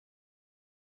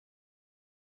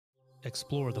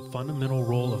Explore the fundamental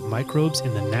role of microbes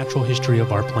in the natural history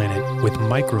of our planet with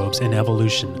Microbes in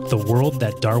Evolution, the world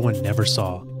that Darwin never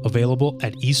saw. Available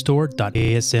at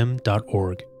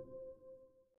estore.asm.org.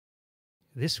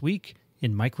 This Week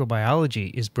in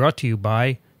Microbiology is brought to you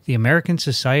by the American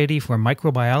Society for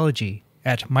Microbiology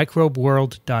at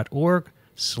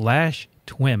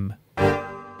microbeworld.org/TWiM.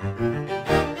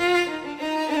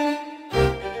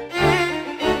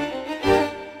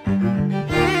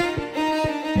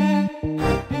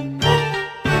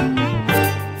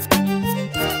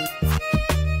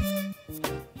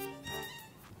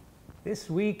 This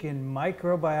Week in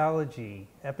Microbiology,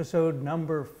 episode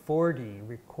number 40,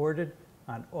 recorded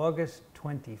on August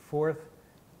 24th,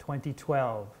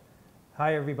 2012.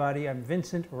 Hi everybody, I'm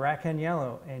Vincent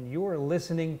Racaniello, and you are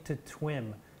listening to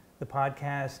TWiM, the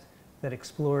podcast that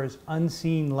explores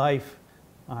unseen life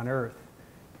on Earth.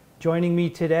 Joining me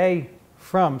today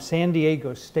from San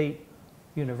Diego State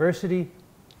University,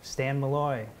 Stan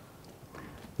Malloy.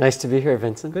 Nice to be here,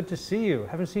 Vincent. Good to see you.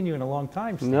 Haven't seen you in a long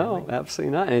time, Stanley. No,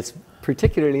 absolutely not. And it's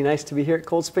particularly nice to be here at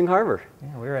Cold Spring Harbor.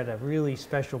 Yeah, we're at a really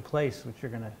special place, which we're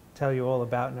going to tell you all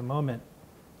about in a moment.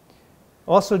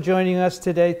 Also joining us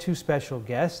today, two special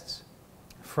guests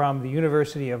from the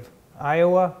University of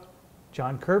Iowa,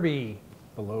 John Kirby.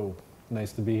 Hello.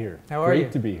 Nice to be here. How are you?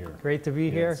 Great to be here. Great to be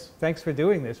here. Thanks for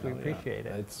doing this. We appreciate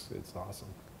it. It's awesome.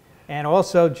 And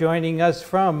also joining us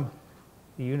from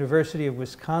the University of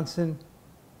Wisconsin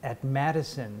at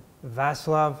Madison,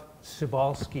 Waclaw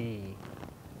Szybalski.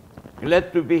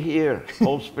 Glad to be here.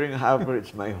 Cold Spring Harbor,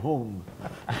 it's my home.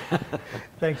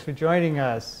 Thanks for joining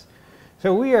us.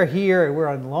 So we are here, we're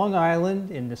on Long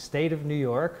Island in the state of New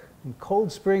York, in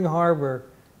Cold Spring Harbor,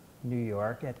 New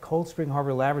York, at Cold Spring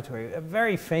Harbor Laboratory, a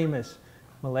very famous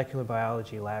molecular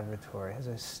biology laboratory. It has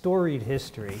a storied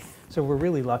history, so we're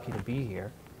really lucky to be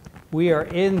here. We are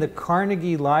in the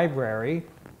Carnegie Library,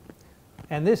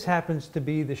 and this happens to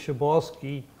be the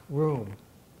Szybalski room.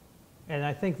 And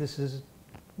I think this is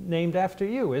named after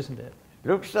you, isn't it?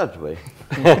 Looks that way.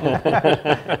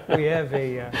 We have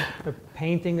a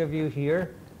painting of you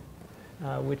here,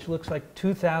 which looks like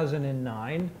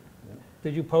 2009.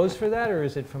 Did you pose for that, or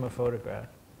is it from a photograph?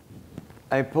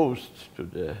 I posed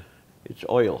to it's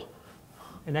oil.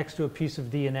 And next to a piece of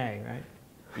DNA, right?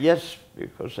 Yes,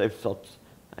 because I thought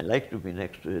I like to be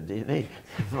next to a DNA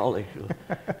molecule.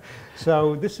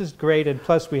 So this is great, and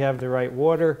plus we have the right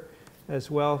water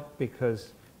as well,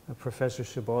 because Professor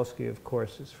Szybalski, of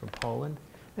course, is from Poland.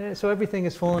 So everything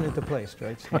has fallen into place,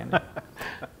 right, Stanley?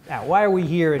 Now, why are we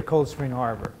here at Cold Spring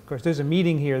Harbor? Of course, there's a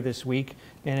meeting here this week,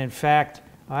 and in fact,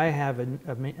 I have a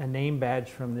name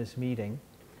badge from this meeting.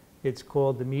 It's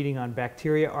called the Meeting on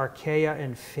Bacteria, Archaea,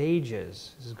 and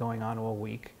Phages. This is going on all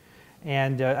week.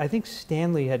 And I think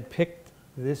Stanley had picked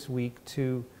this week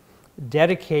to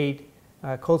dedicate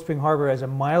Cold Spring Harbor as a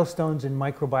Milestones in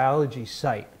Microbiology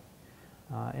site.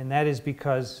 And that is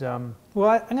because, well,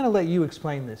 I'm going to let you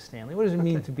explain this, Stanley. What does it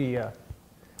mean to be a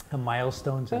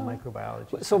Milestones in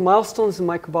Microbiology? So Milestones in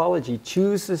Microbiology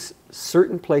chooses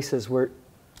certain places where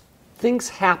things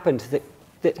happened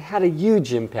that had a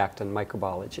huge impact on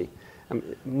microbiology.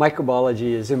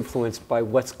 Microbiology is influenced by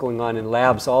what's going on in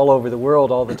labs all over the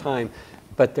world all the time,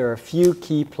 but there are a few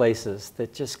key places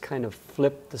that just kind of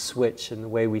flip the switch in the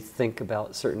way we think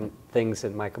about certain things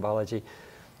in microbiology.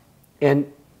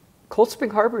 And Cold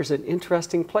Spring Harbor is an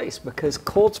interesting place because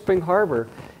Cold Spring Harbor,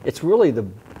 it's really the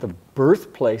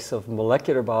birthplace of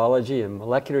molecular biology and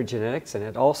molecular genetics, and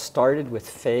it all started with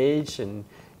phage and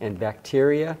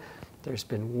bacteria. There's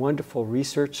been wonderful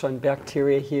research on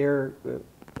bacteria here,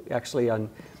 actually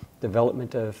on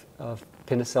development of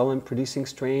penicillin-producing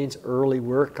strains. Early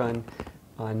work on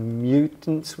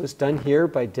mutants was done here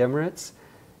by Demeritz.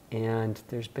 And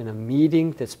there's been a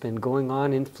meeting that's been going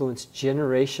on, influenced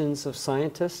generations of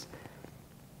scientists.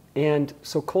 And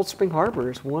so Cold Spring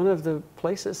Harbor is one of the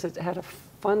places that had a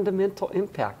fundamental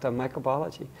impact on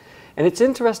microbiology. And it's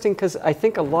interesting because I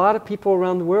think a lot of people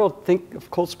around the world think of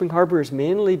Cold Spring Harbor as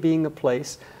mainly being a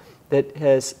place that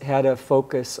has had a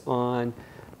focus on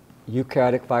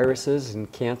eukaryotic viruses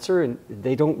and cancer, and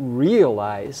they don't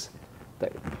realize the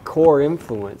core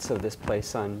influence of this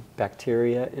place on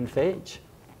bacteria and phage.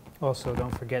 Also,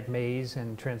 don't forget maize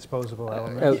and transposable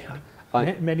elements.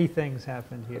 Many things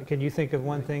happened here. Can you think of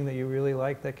one thing that you really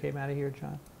liked that came out of here,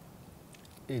 John?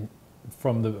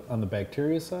 On the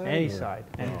bacteria side? Any side.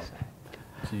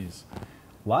 Geez,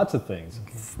 lots of things.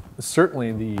 Okay.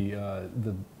 Certainly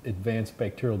the advanced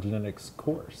bacterial genetics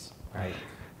course, right,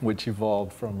 which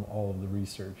evolved from all of the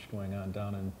research going on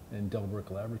down in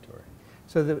Delbrook Laboratory.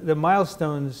 So the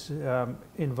Milestones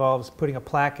involves putting a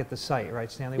plaque at the site,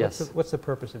 right, Stanley? Yes. What's the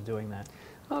purpose of doing that?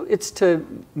 It's to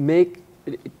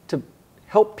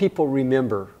help people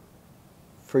remember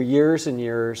for years and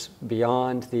years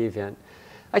beyond the event.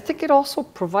 I think it also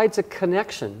provides a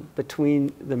connection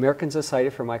between the American Society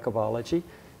for Microbiology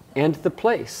and the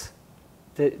place.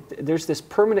 There's this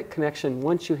permanent connection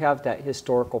once you have that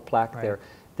historical plaque there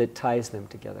that ties them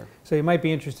together. So you might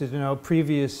be interested to know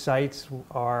previous sites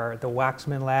are the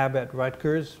Waxman Lab at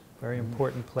Rutgers, very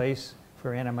important place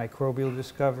for antimicrobial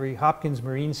discovery, Hopkins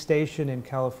Marine Station in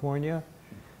California,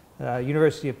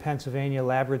 University of Pennsylvania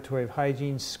Laboratory of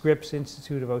Hygiene, Scripps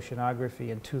Institute of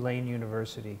Oceanography, and Tulane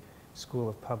University School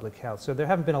of Public Health. So there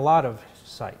haven't been a lot of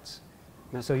sites.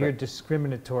 That's so correct. you're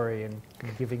discriminatory in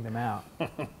giving them out.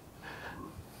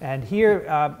 And here,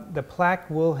 the plaque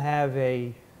will have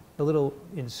a little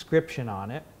inscription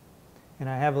on it, and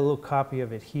I have a little copy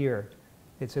of it here.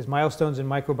 It says, Milestones in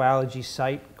Microbiology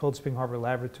Site, Cold Spring Harbor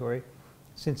Laboratory.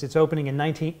 Since its opening in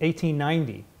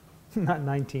 1890, not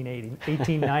 1980,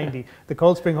 1890, the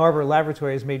Cold Spring Harbor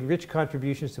Laboratory has made rich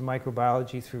contributions to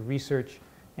microbiology through research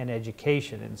and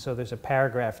education. And so there's a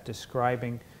paragraph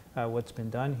describing what's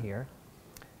been done here.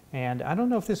 And I don't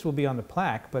know if this will be on the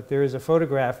plaque, but there is a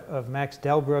photograph of Max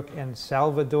Delbruck and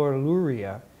Salvador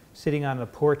Luria sitting on the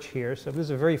porch here. So this is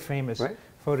a very famous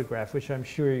photograph, which I'm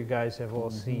sure you guys have all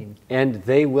seen. And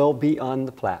they will be on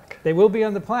the plaque. They will be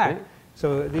on the plaque. Right.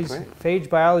 So these phage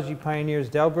biology pioneers,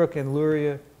 Delbruck and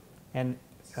Luria, and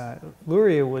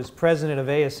Luria was president of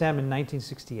ASM in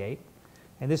 1968.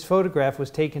 And this photograph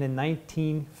was taken in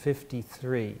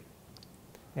 1953.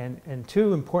 And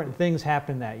two important things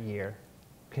happened that year.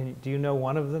 Do you know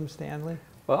one of them, Stanley?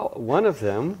 Well, one of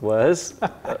them was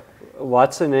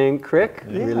Watson and Crick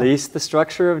released the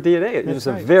structure of DNA. It was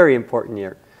a very important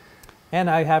year. And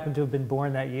I happened to have been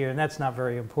born that year, and that's not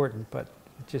very important, but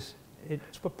it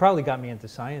probably got me into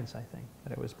science, I think,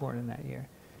 that I was born in that year.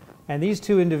 And these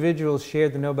two individuals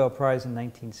shared the Nobel Prize in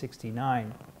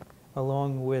 1969,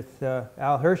 along with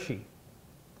Al Hershey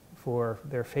for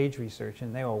their phage research,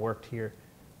 and they all worked here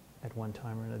at one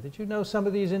time or another. Did you know some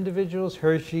of these individuals?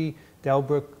 Hershey,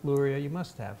 Delbruck, Luria, you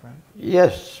must have, right?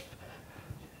 Yes,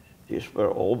 these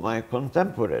were all my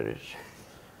contemporaries.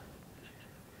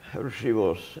 Hershey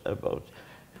was about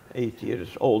 8 years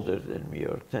older than me,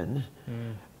 or 10,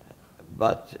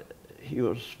 but he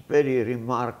was a very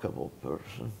remarkable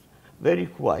person, very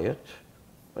quiet,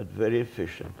 but very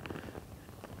efficient.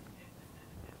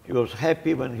 He was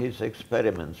happy when his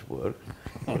experiments worked.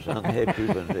 He was unhappy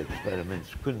when the experiments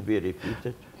couldn't be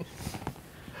repeated.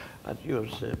 But he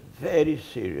was a very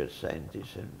serious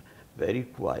scientist and very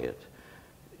quiet.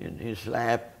 In his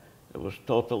lab, there was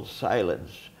total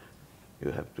silence.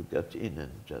 You have to get in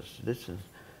and just listen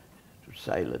to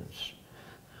silence.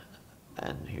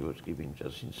 And he was giving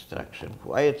just instruction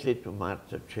quietly to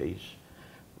Martha Chase,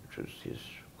 which was his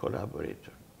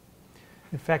collaborator.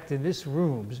 In fact, in this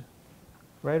room,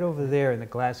 right over there in the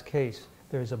glass case,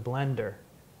 there's a blender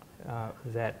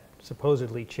that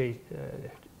supposedly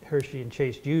Hershey and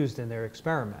Chase used in their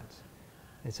experiments.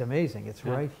 It's amazing. It's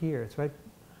right here. It's right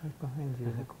behind you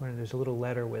in the corner. There's a little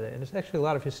letter with it. And there's actually a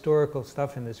lot of historical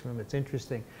stuff in this room. It's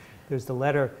interesting. There's the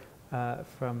letter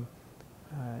from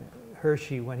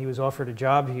Hershey when he was offered a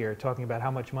job here, talking about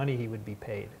how much money he would be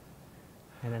paid.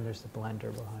 And then there's the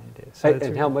blender behind it. So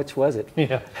And how much was it?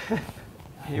 Yeah.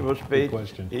 He was paid,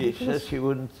 question. he says he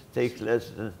wouldn't take less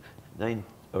than $9,000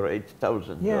 or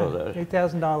 $8,000. Yeah,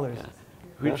 $8,000. Yeah.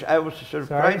 Which I was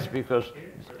surprised because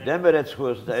Demeretz, who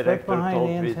was director, behind told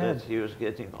me Ann's that head. he was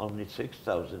getting only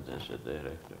 $6,000 as a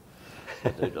director.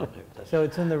 But they don't have that. So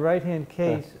it's in the right-hand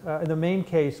case, the main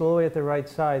case, all the way at the right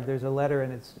side, there's a letter,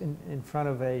 and it's in front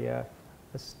of a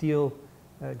steel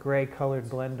gray-colored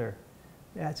blender.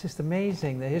 Yeah, it's just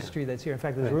amazing, the history that's here. In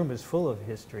fact, this room is full of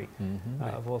history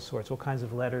of all sorts, all kinds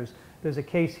of letters. There's a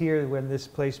case here when this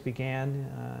place began,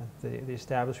 the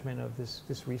establishment of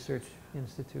this research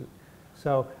institute.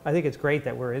 So I think it's great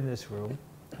that we're in this room,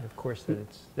 and of course that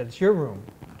it's your room.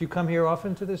 Do you come here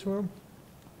often to this room?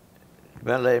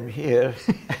 Well, I'm here.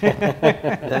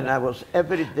 Then I was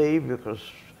every day, because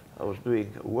I was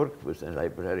doing work with a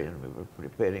librarian. We were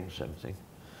preparing something.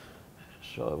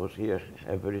 So I was here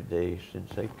every day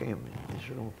since I came in this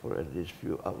room for at least a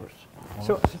few hours.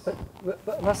 So,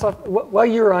 while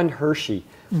you're on Hershey,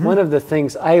 one of the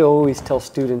things I always tell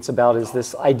students about is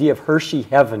this idea of Hershey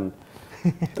heaven.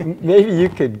 Maybe you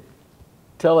could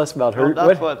tell us about Well, Hershey.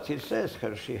 that's what he says,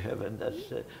 Hershey heaven.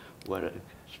 That's where an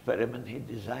experiment he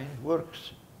designed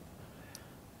works.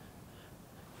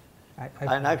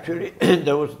 And actually,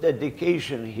 there was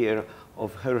dedication here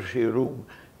of Hershey room,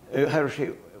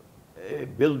 Hershey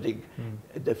building,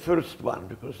 the first one,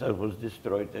 because that was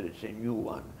destroyed, there is a new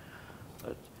one.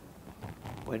 But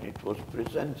when it was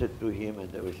presented to him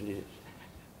and there was this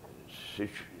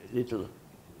such little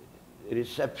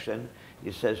reception,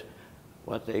 he says,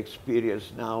 what I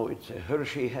experience now, it's a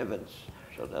Hershey heavens.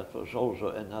 So that was also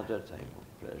another time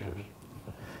of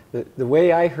pleasure. The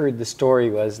way I heard the story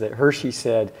was that Hershey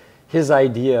said his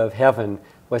idea of heaven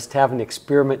was to have an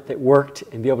experiment that worked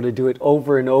and be able to do it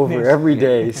over and over every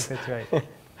day. That's right.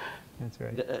 That's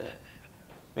right.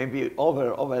 Maybe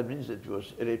over means it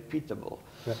was repeatable,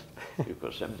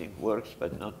 because something works,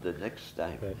 but not the next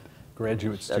time. Right.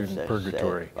 Graduate student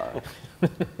purgatory.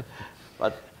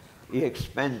 But he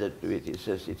expanded to it. He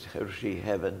says it's Hershey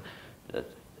heaven that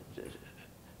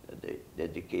they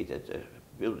dedicated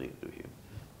a building to him.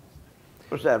 Of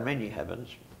course, there are many heavens.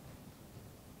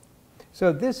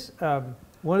 So this,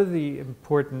 one of the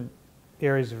important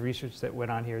areas of research that went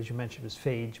on here, as you mentioned, was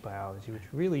phage biology, which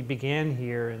really began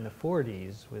here in the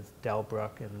 40s with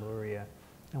Delbruck and Luria.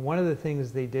 And one of the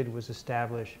things they did was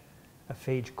establish a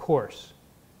phage course,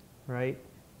 right,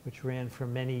 which ran for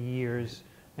many years.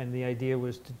 And the idea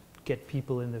was to get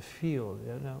people in the field.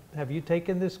 Have you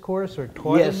taken this course or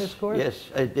taught in this course? Yes,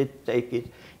 I did take it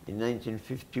in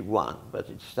 1951, but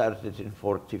it started in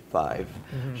 45.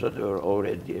 So there were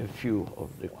already a few of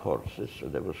the courses, so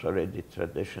there was already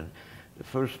tradition. The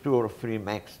first 2 or 3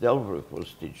 Max Delbruck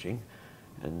was teaching,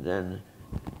 and then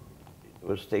it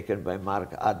was taken by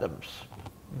Mark Adams.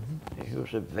 He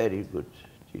was a very good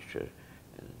teacher.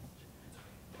 And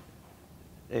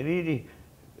they really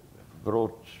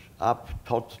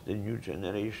taught the new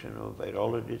generation of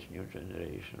virologists, new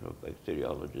generation of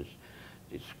bacteriologists,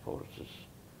 these courses.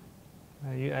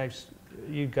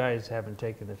 You guys haven't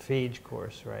taken the phage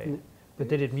course, right? But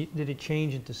did it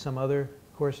change into some other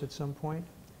course at some point?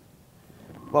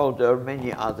 Well, there are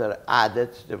many other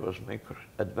added. There was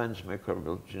advanced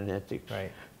microbial genetics.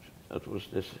 Right. That was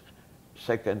the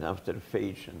second after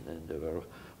phage, and then there were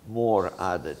more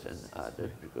added and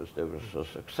added because they were so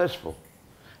successful.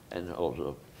 And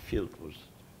also field was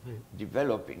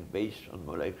developing based on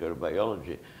molecular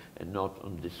biology and not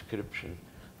on description,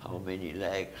 how many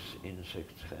legs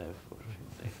insects have or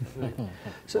something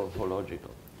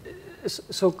morphological.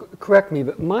 So correct me,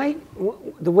 but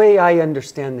the way I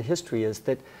understand the history is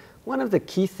that one of the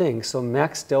key things, so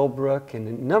Max Delbruck and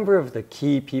a number of the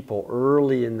key people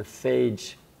early in the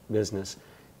phage business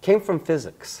came from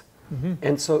physics.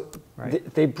 And so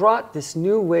they brought this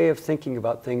new way of thinking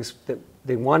about things that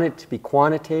they wanted to be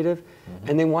quantitative,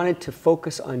 and they wanted to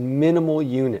focus on minimal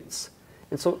units.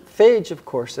 And so phage, of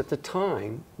course, at the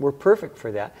time, were perfect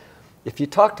for that. If you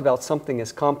talked about something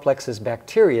as complex as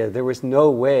bacteria, there was no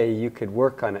way you could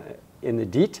work on it in the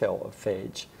detail of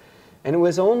phage. And it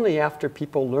was only after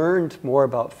people learned more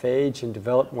about phage and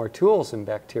developed more tools in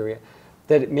bacteria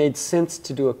that it made sense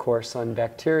to do a course on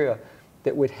bacteria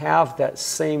that would have that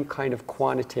same kind of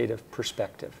quantitative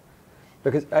perspective.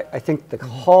 Because I think the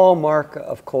hallmark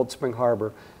of Cold Spring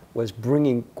Harbor was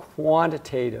bringing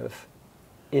quantitative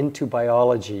into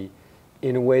biology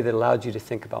in a way that allowed you to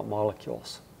think about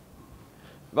molecules.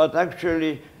 But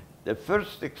actually, the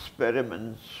first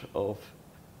experiments of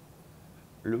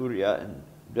Luria and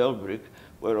Delbruck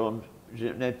were on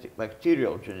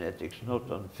bacterial genetics,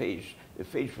 not on phage. The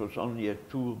phage was only a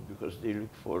tool because they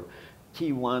looked for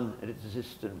T1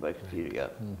 resistant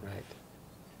bacteria. Right.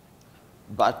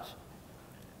 But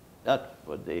that's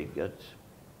what they got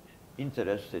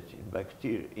interested in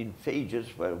bacteria, in phages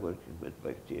while working with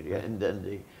bacteria, and then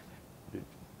they did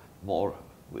more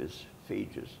with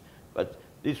phages. But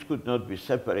this could not be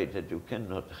separated. You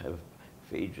cannot have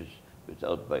phages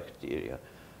without bacteria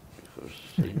because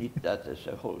they need that as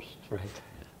a host. Right.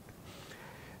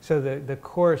 So the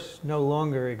course no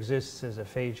longer exists as a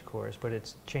phage course, but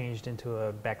it's changed into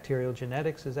a bacterial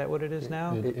genetics. Is that what it is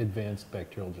now? Advanced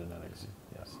bacterial genetics,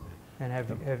 yes.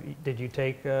 And did you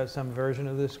take some version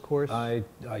of this course? I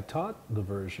taught the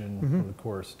version of the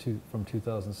course from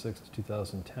 2006 to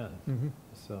 2010.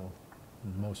 So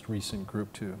the most recent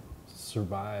group to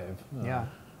survive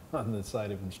on the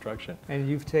side of instruction. And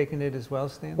you've taken it as well,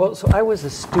 Stanley? Well, so I was a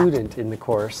student in the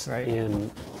course in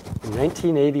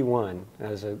 1981. I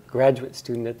was a graduate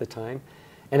student at the time.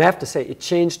 And I have to say, it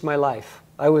changed my life.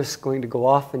 I was going to go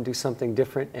off and do something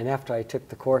different. And after I took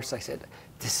the course, I said,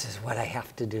 this is what I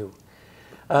have to do.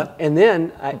 And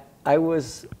then I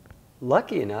was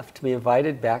lucky enough to be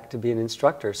invited back to be an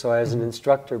instructor. So I was an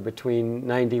instructor between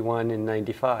 91 and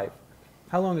 95.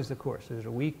 How long is the course? Is it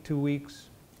a week, 2 weeks?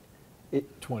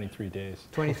 23 days.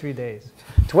 23 days.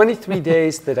 23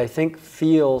 days that I think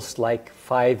feels like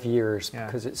 5 years Yeah.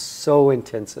 because it's so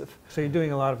intensive. So you're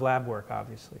doing a lot of lab work,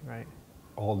 obviously, right?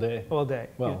 All day. All day.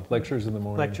 Well, lectures in the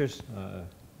morning. Lectures.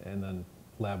 And then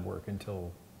lab work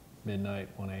until midnight,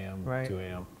 1 a.m., Right. 2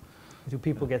 a.m. Do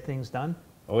people get things done?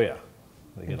 Oh, yeah.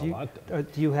 They get Do a you, lot done.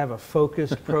 do you have a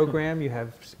focused program? You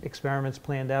have experiments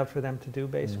planned out for them to do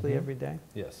basically every day?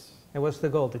 Yes. And what's the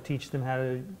goal? To teach them how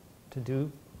to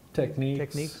do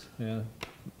Techniques. Yeah.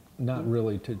 Not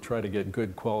really to try to get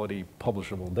good quality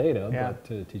publishable data, Yeah. but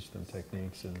to teach them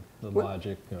techniques and the Well,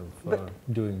 logic of but-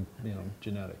 doing,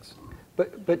 genetics.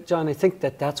 But John, I think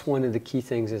that that's one of the key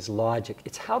things is logic.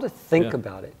 It's how to think Yeah.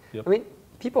 about it. Yep. I mean,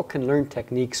 people can learn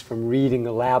techniques from reading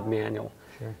a lab manual,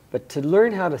 Sure. but to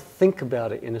learn how to think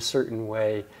about it in a certain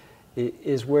way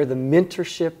is where the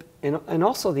mentorship and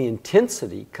also the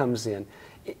intensity comes in.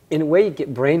 In a way, you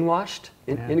get brainwashed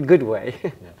in a good way.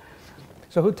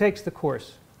 So who takes the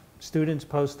course? Students,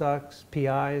 postdocs,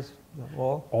 PIs,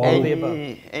 all of the above?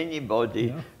 Anybody.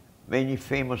 Yeah. Many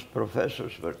famous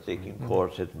professors were taking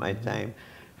course at my time.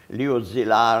 Leo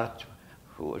Szilard,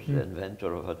 who was the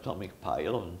inventor of atomic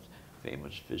pile and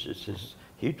famous physicist,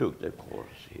 he took the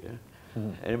course here.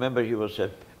 I remember he was a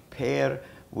pair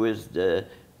with the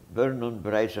Vernon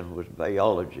Bryson, who was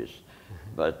biologist,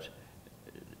 but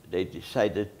they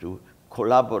decided to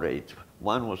collaborate.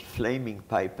 One was flaming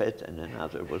pipette and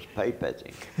another was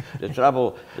pipetting. The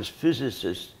trouble is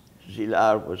physicist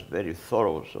Szilard was very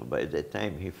thorough, so by the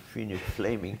time he finished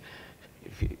flaming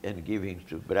and giving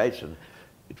to Bryson,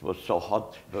 it was so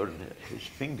hot, burned his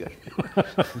finger.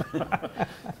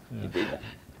 He didn't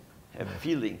have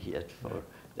feeling yet for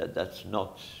that. That's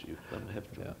not, you don't have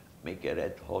to make a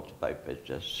red hot pipette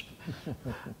just.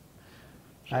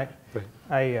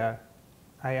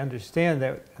 I understand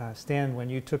that, Stan, when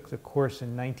you took the course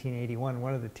in 1981,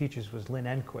 one of the teachers was Lynn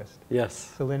Enquist.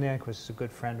 Yes. So Lynn Enquist is a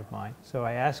good friend of mine. So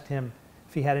I asked him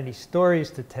if he had any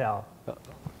stories to tell.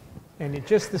 And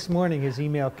just this morning, his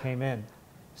email came in.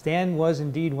 Stan was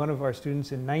indeed one of our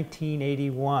students in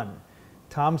 1981.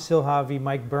 Tom Silhavy,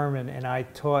 Mike Berman, and I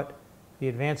taught the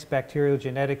Advanced Bacterial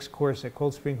Genetics course at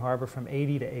Cold Spring Harbor from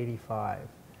 80 to 85.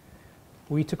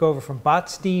 We took over from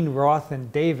Botstein, Roth,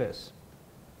 and Davis.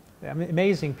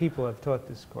 Amazing people have taught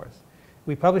this course.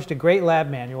 We published a great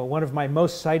lab manual, one of my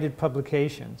most cited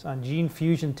publications, on gene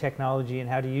fusion technology and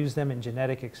how to use them in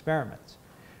genetic experiments.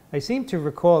 I seem to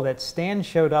recall that Stan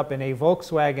showed up in a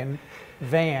Volkswagen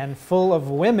van full of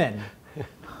women.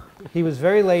 He was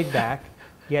very laid back,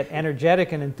 yet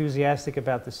energetic and enthusiastic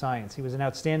about the science. He was an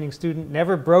outstanding student,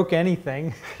 never broke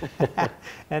anything,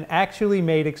 and actually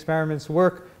made experiments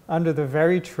work under the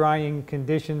very trying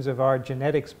conditions of our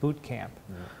genetics boot camp.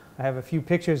 Yeah. I have a few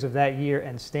pictures of that year,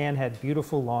 and Stan had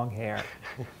beautiful long hair.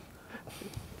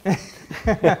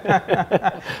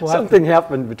 Something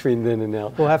happened between then and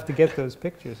now. We'll have to get those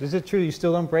pictures. Is it true you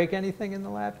still don't break anything in the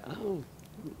lab? Oh,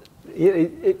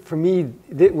 for me,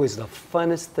 it was the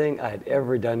funnest thing I had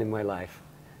ever done in my life.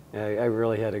 I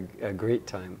really had a great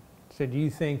time. So do you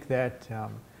think that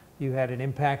you had an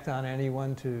impact on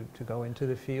anyone to go into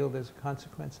the field as a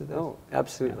consequence of this? Oh,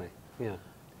 absolutely, yeah.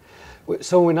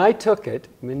 So when I took it,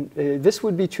 I mean, this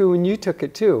would be true when you took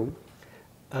it too,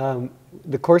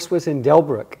 the course was in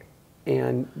Delbrook,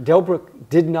 and Delbrook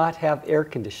did not have air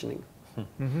conditioning,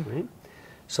 right?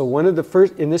 So one of the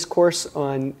first, in this course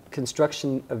on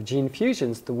construction of gene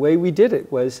fusions, the way we did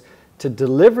it was to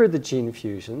deliver the gene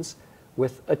fusions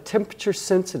with a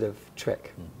temperature-sensitive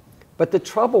trick. But the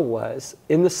trouble was,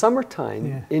 in the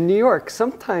summertime in New York,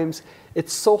 sometimes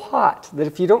it's so hot that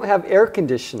if you don't have air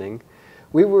conditioning,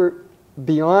 we were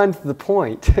beyond the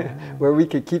point where we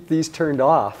could keep these turned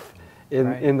off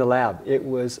in the lab. It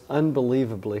was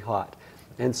unbelievably hot.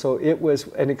 And so it was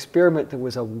an experiment that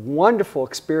was a wonderful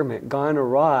experiment gone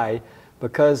awry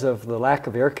because of the lack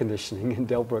of air conditioning in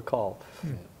Delbrook Hall.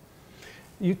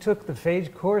 You took the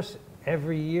phage course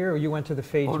every year, or you went to the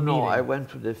phage meeting? Oh no, I went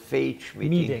to the phage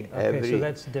meeting every so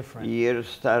that's different. year,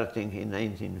 starting in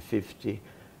 1950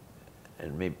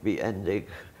 and maybe ending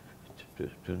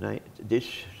this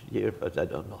year, but I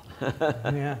don't know.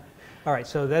 Yeah. All right,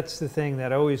 so that's the thing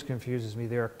that always confuses me.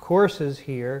 There are courses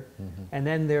here, and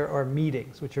then there are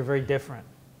meetings, which are very different,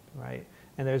 right?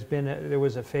 And there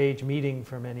was a phage meeting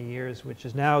for many years, which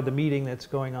is now the meeting that's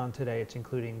going on today. It's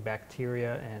including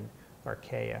bacteria and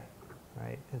archaea,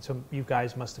 right? And so you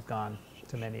guys must have gone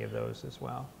to many of those as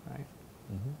well, right?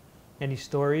 Any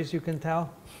stories you can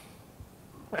tell?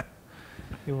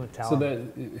 You won't tell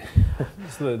them.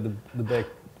 So the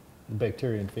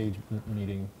bacteria and phage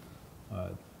meeting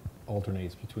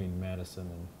alternates between Madison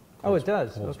and Oh, it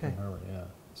does? Cold Spring Okay. Harbor, yeah.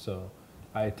 So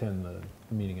I attend the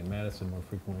meeting in Madison more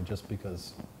frequently just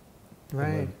because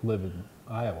Right. I live in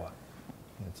Iowa.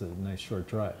 It's a nice short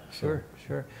drive. Sure,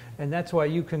 sure. And that's why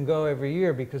you can go every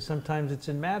year, because sometimes it's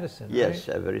in Madison, Yes,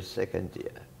 right? every second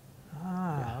year.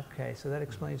 Ah, okay, so that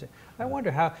explains it. I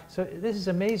wonder how, so this is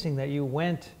amazing that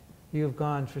you've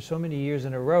gone for so many years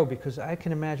in a row, because I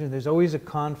can imagine there's always a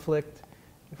conflict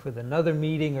with another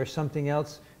meeting or something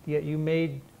else, yet you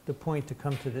made the point to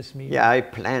come to this meeting. Yeah, I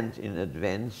planned in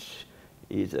advance.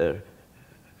 Either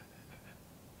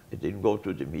I didn't go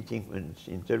to the meeting when it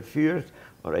interfered,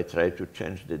 or I tried to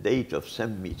change the date of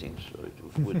some meetings so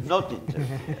it would not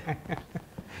interfere.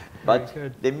 But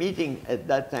the meeting at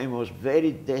that time was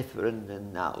very different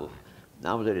than now.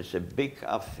 Now there is a big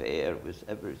affair with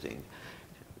everything.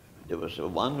 There was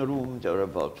one room, there were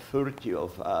about 30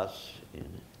 of us in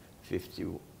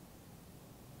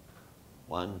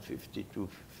 51, 52,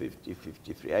 50,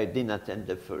 53. I didn't attend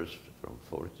the first from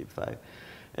 45.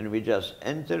 And we just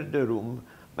entered the room.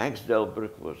 Max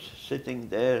Delbruck was sitting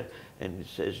there, and he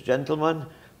says, "Gentlemen,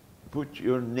 put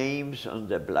your names on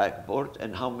the blackboard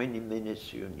and how many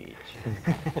minutes you need."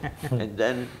 And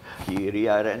then he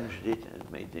rearranged it and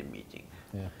made the meeting.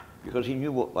 Yeah. Because he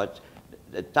knew what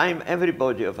the time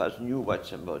everybody of us knew what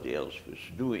somebody else was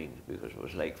doing, because it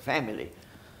was like family.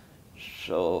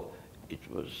 So it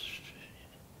was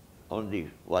only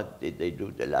what did they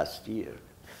do the last year.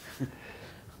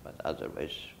 But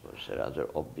otherwise it was rather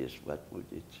obvious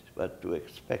what to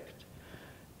expect.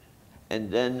 And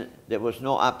then there was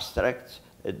no abstract.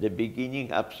 At the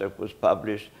beginning, abstract was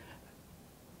published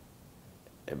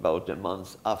about a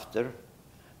month after.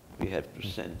 We have to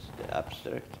send the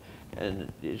abstract.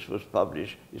 And this was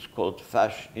published, it's called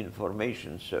FASH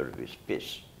Information Service,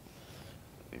 PIS.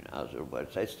 In other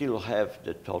words, I still have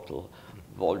the total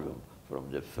volume from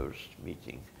the first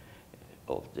meeting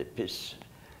of the PIS,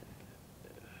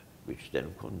 which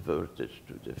then converted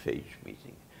to the FAGE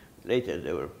meeting. Later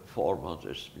there were 4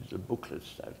 months, the booklets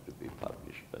started to be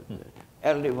published, but the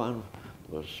early one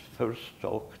was first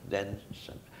talk, then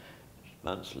some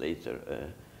months later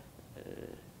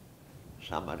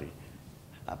summary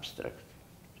abstract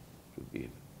to be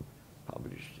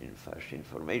published in FASH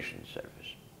Information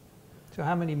Service. So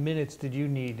how many minutes did you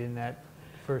need in that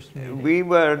first meeting? We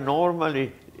were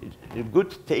normally, the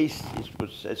good taste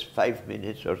says 5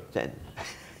 minutes or 10.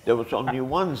 There was only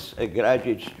once a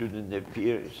graduate student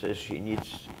appeared, says she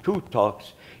needs 2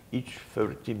 talks, each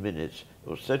 30 minutes. It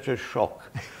was such a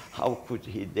shock. How could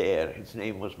he dare? His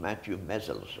name was Matthew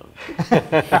Meselson.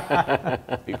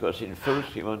 Because in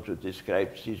first he wanted to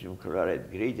describe cesium chloride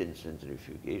gradient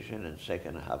centrifugation, and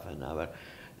second half an hour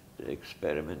the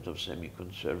experiment of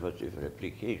semi-conservative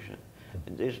replication.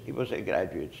 And this, he was a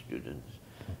graduate student.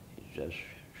 He just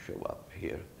showed up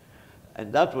here.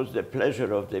 And that was the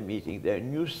pleasure of the meeting. There are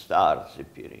new stars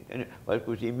appearing. And I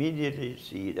could immediately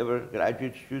see there were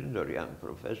graduate students or young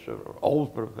professor or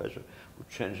old professor who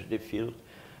changed the field.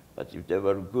 But if they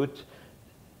were good,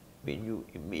 we knew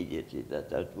immediately that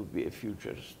that would be a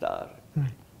future star.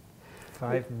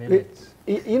 5 minutes.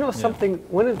 You know something,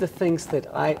 one of the things that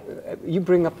you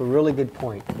bring up a really good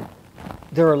point.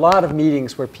 There are a lot of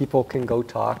meetings where people can go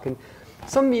talk, and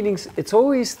some meetings, it's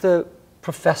always the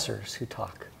professors who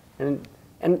talk.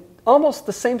 And almost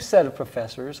the same set of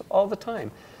professors all the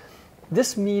time.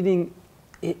 This meeting,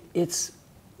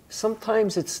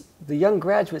 sometimes it's the young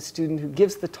graduate student who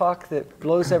gives the talk that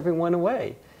blows everyone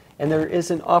away. And there is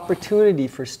an opportunity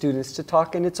for students to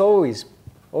talk, and it's always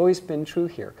been true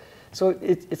here. So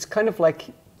it's kind of like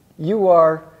you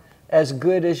are as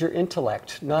good as your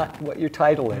intellect, not what your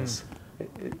title is.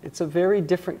 It's a very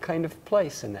different kind of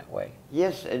place in that way.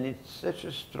 Yes, and it's such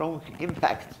a strong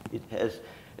impact it has.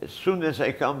 As soon as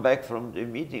I come back from the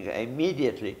meeting, I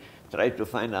immediately try to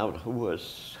find out who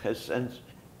has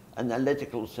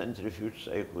analytical centrifuge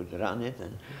so I could run it.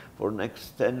 And for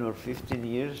next 10 or 15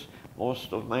 years,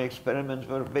 most of my experiments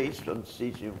were based on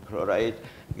cesium chloride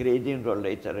gradient, or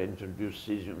later I introduced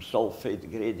cesium sulfate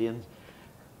gradient.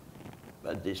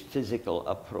 But this physical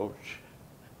approach.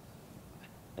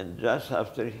 And just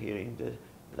after hearing the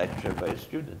lecture by a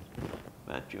student,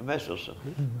 Matthew Meselson.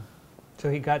 So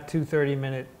he got 2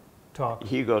 30-minute talks.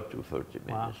 He got 2 30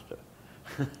 minutes.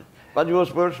 Wow. But it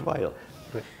was worthwhile.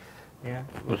 Yeah.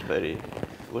 It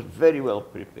was very well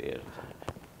prepared.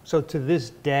 So to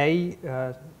this day,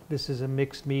 this is a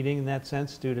mixed meeting in that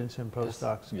sense, students and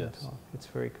postdocs can Yes. talk. It's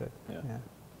very good. Yeah. Yeah.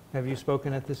 Have you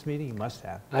spoken at this meeting? You must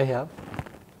have. I have.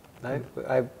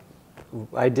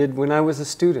 I did when I was a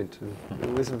student.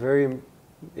 It was a very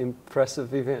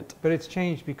impressive event. But it's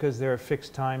changed because there are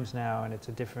fixed times now, and it's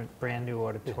a different, brand new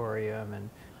auditorium,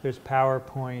 and there's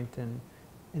PowerPoint, and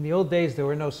In the old days, there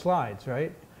were no slides,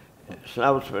 right?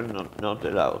 Slides were not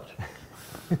allowed.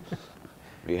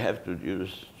 We have to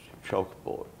use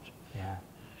chalkboard. Yeah.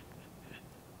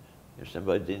 If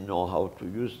somebody didn't know how to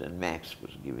use them, Max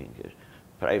was giving a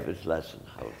private lesson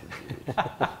how to do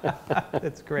it.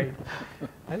 That's great.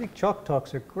 I think chalk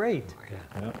talks are great.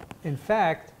 Yeah. Yep. In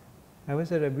fact, I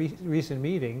was at a recent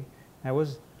meeting. I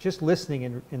was just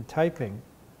listening and typing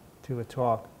to a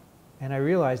talk, and I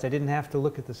realized I didn't have to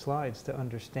look at the slides to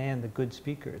understand the good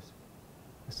speakers.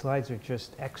 The slides are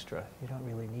just extra. You don't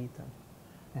really need them.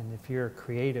 And if you're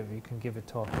creative, you can give a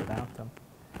talk without them.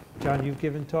 John, you've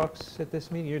given talks at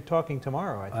this meeting? You're talking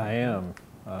tomorrow, I think. I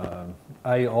am.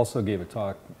 I also gave a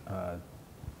talk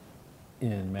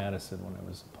in Madison when I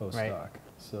was a postdoc. Right.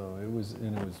 So it was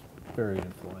very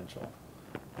influential.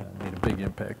 Made a big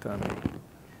impact on me.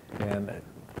 And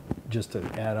just to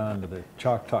add on to the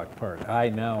chalk talk part, I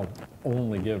now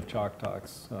only give chalk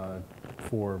talks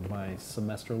for my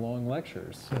semester-long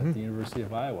lectures at the University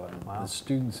of Iowa. Wow. The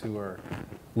students who are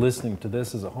listening to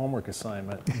this as a homework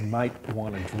assignment might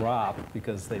want to drop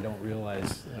because they don't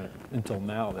realize until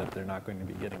now that they're not going to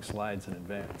be getting slides in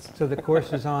advance. So the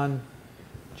course is on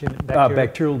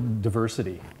Bacterial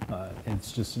diversity.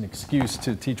 It's just an excuse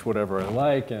to teach whatever I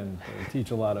like, and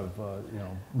teach a lot of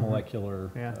molecular,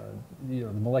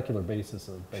 the molecular basis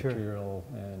of bacterial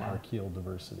and archaeal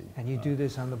diversity. And you do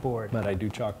this on the board? But I do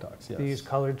chalk talks. Yes. Do you use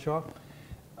colored chalk?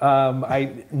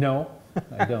 No,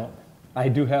 I don't. I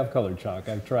do have colored chalk.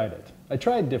 I've tried it. I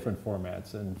tried different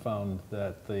formats and found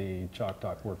that the chalk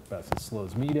talk worked best. It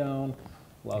slows me down,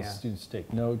 allows students to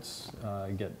take notes,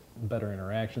 get better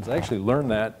interactions. I actually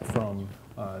learned that from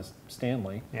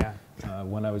Stanley. Yeah.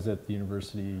 When I was at the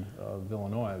University of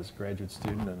Illinois, I was a graduate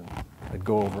student, and I'd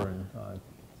go over and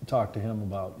talk to him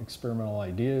about experimental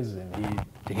ideas, and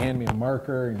he'd hand me a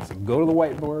marker and say, go to the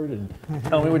whiteboard and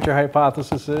tell me what your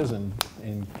hypothesis is, and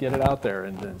get it out there.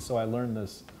 And so I learned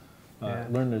this,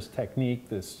 learned this technique,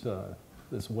 this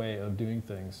way of doing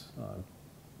things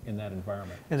in that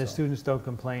environment. And the students don't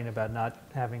complain about not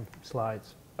having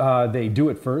slides? They do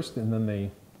it first, and then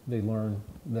they learn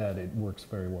that it works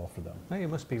very well for them. Well, you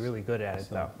must be really good at it,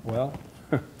 though. Well,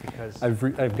 Because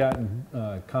I've gotten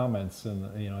comments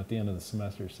at the end of the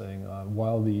semester saying,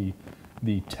 while the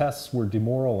tests were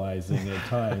demoralizing at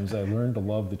times, I learned to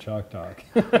love the chalk talk.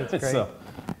 That's great. So,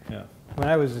 yeah. when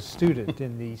I was a student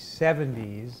in the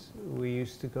 70s, we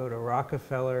used to go to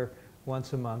Rockefeller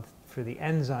once a month for the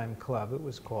Enzyme Club, it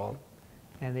was called.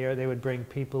 And there they would bring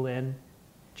people in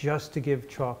just to give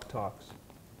chalk talks.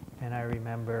 And I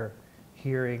remember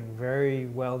hearing very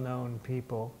well-known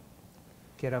people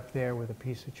get up there with a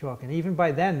piece of chalk. And even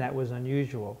by then, that was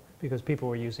unusual because people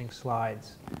were using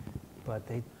slides. But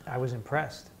I was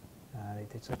impressed. They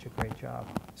did such a great job.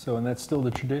 So, and that's still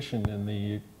the tradition in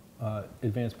the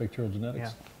advanced bacterial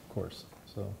genetics course.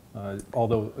 So,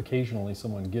 although occasionally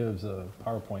someone gives a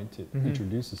PowerPoint to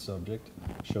introduce a subject,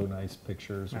 show nice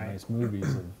pictures or nice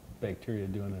movies of bacteria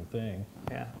doing their thing,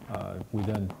 we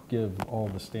then give all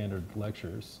the standard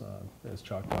lectures as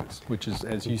chalk talks, which is,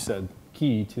 as you said,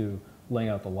 key to laying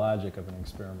out the logic of an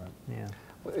experiment. Yeah.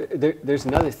 There's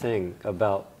another thing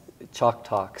about chalk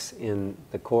talks in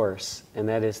the course, and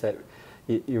that is that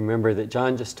you remember that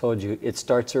John just told you it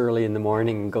starts early in the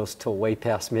morning and goes till way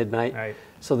past midnight. Right.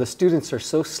 So the students are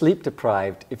so sleep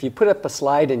deprived, if you put up a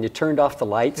slide and you turned off the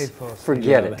lights,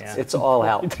 forget it. Yeah. It's all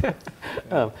out.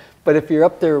 But if you're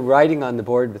up there writing on the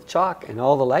board with chalk and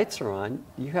all the lights are on,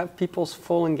 you have people's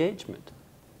full engagement.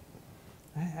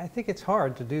 I think it's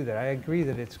hard to do that. I agree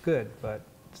that it's good, but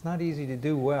it's not easy to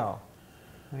do well.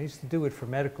 I used to do it for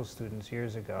medical students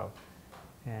years ago,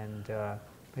 and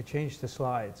I changed the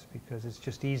slides because it's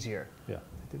just easier to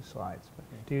do slides.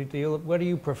 But what do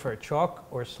you prefer, chalk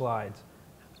or slides?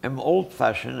 I'm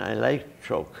old-fashioned. I like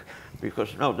chalk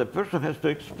because now the person has to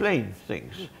explain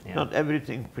things. Not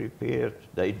everything prepared,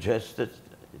 digested.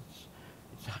 It's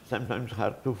sometimes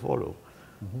hard to follow,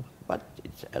 but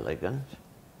it's elegant.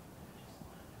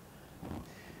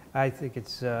 I think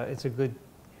it's a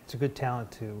good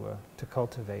talent to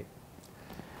cultivate.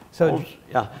 So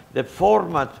Also, the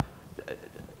format,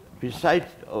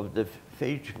 besides of the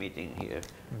phage meeting here,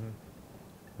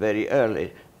 very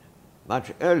early,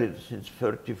 much earlier, since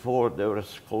 '34, there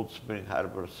was Cold Spring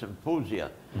Harbor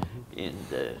Symposia in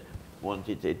the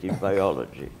quantitative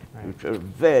biology, which are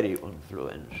very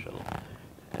influential,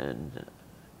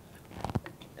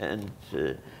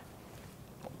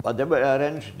 but they were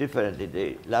arranged differently.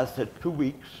 They lasted 2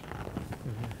 weeks,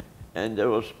 and there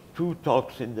was 2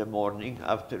 talks in the morning,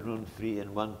 afternoon free,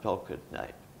 and 1 talk at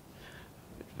night.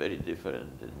 It's very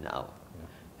different than now.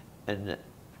 And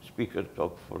speaker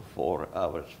talk for 4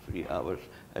 hours, 3 hours.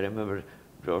 I remember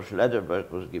George Lederberg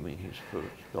was giving his first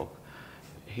talk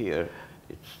here.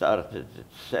 It started at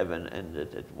 7,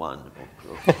 ended at 1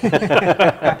 o'clock.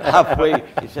 Halfway,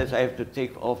 he says, I have to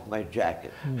take off my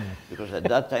jacket. Because at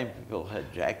that time, people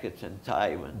had jackets and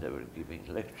tie when they were giving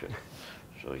lectures.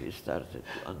 So he started to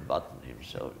unbutton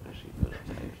himself because he was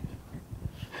tired.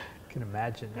 You can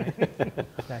imagine, right?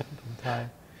 Jacket and tie.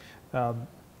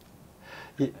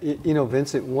 You know,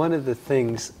 Vincent, one of the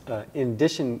things, in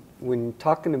addition, when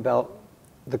talking about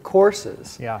the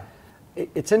courses,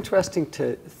 it's interesting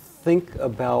to think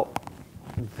about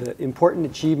the important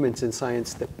achievements in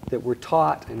science that were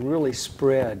taught and really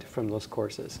spread from those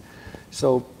courses.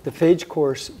 So the phage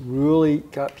course really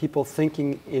got people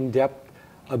thinking in depth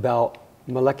about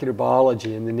molecular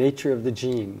biology and the nature of the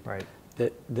gene. Right.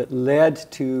 That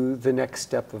led to the next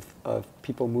step of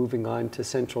people moving on to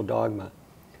central dogma.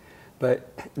 But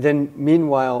then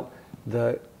meanwhile,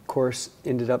 the course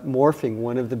ended up morphing.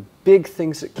 One of the big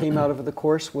things that came out of the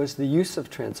course was the use of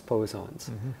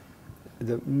transposons.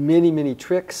 The many, many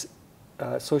tricks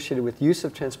associated with use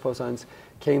of transposons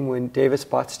came when Davis,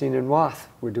 Botstein, and Roth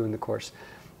were doing the course.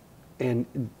 And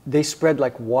they spread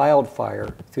like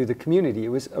wildfire through the community. It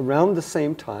was around the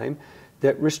same time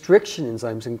that restriction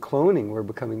enzymes and cloning were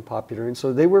becoming popular. And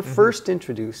so they were first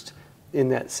introduced in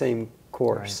that same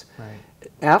course. Right.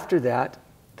 After that,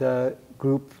 the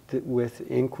group with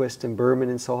Inquist and Berman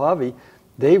and Sohavi,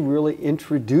 they really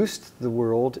introduced the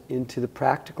world into the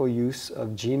practical use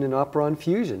of gene and operon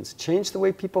fusions, changed the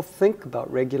way people think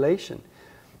about regulation.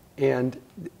 And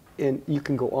you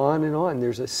can go on and on.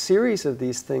 There's a series of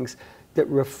these things that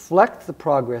reflect the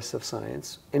progress of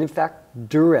science, and in fact,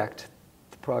 direct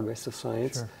the progress of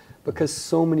science, because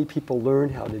so many people learn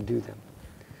how to do them.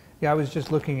 Yeah, I was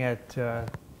just looking at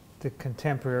the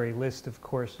contemporary list of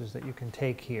courses that you can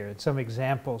take here. And some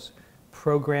examples: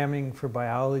 programming for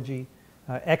biology,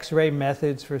 X-ray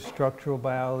methods for structural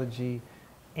biology,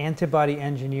 antibody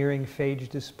engineering, phage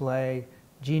display,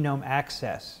 genome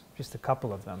access, just a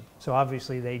couple of them. So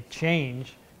obviously they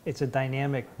change. It's a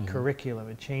dynamic curriculum.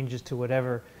 It changes to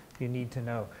whatever you need to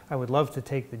know. I would love to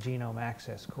take the genome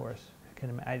access course.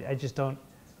 I just don't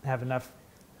have enough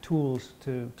tools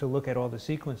to look at all the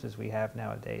sequences we have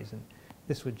nowadays. And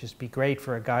this would just be great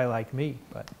for a guy like me.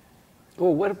 But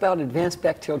well, what about advanced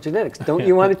bacterial genetics? Don't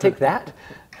you want to take that?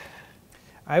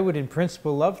 I would, in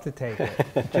principle, love to take it,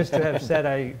 just to have said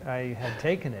I had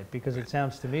taken it, because it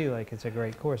sounds to me like it's a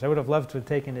great course. I would have loved to have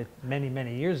taken it many,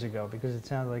 many years ago, because it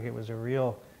sounded like it was a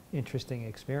real interesting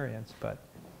experience. But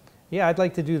yeah, I'd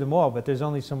like to do them all, but there's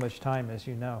only so much time, as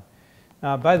you know.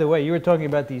 By the way, you were talking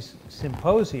about these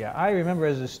symposia. I remember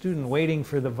as a student waiting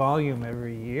for the volume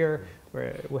every year,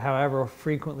 where, however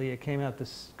frequently it came out, the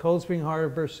Cold Spring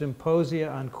Harbor Symposia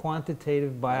on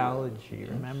Quantitative Biology,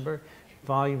 remember?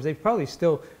 Volumes. They probably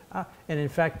still, and in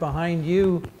fact, behind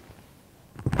you,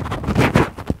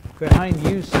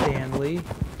 Stanley,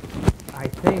 I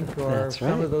think, are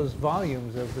some of those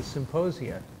volumes of the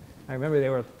symposia. I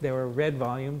remember they were red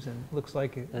volumes, and looks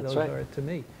like those are to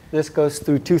me. This goes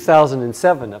through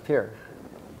 2007 up here.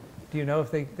 Do you know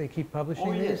if they keep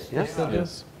publishing these? Yes. Still do?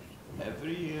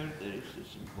 Every year there is a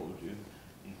symposium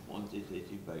in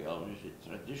quantitative biology.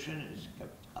 Tradition is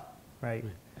kept up. Right.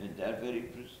 And they're very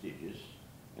prestigious.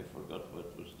 I forgot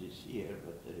what was this year,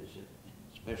 but there is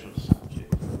a special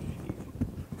subject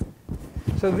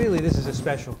here. So really, this is a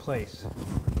special place.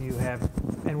 You have,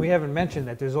 and we haven't mentioned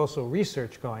that there's also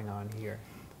research going on here.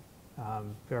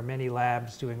 There are many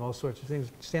labs doing all sorts of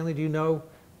things. Stanley, do you know,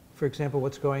 for example,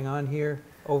 what's going on here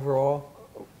overall?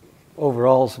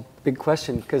 Overall is a big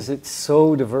question because it's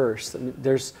so diverse. I mean,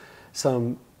 there's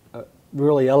some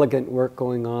really elegant work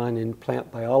going on in plant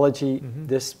biology.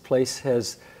 This place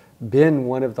has been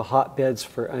one of the hotbeds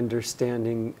for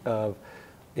understanding of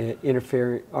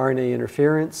RNA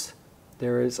interference.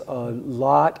 There is a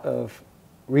lot of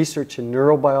research in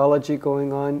neurobiology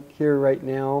going on here right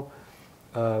now.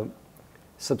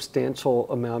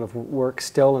 Substantial amount of work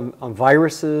still on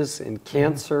viruses and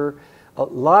cancer, a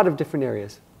lot of different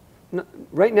areas.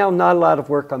 Right now, not a lot of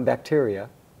work on bacteria.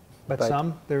 But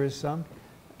some? There is some?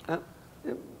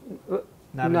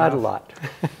 Not a lot.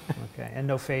 Okay, and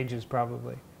no phages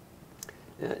probably.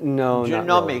 No,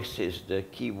 genomics is the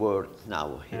key word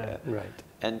now here. Right.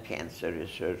 And cancer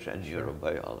research and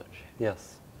neurobiology.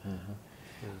 Yes.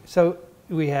 So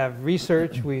we have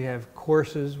research, we have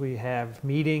courses, we have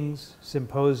meetings,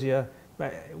 symposia.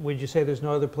 Would you say there's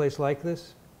no other place like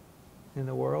this in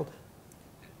the world?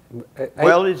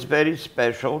 Well, it's very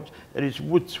special. There is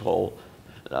Woods Hole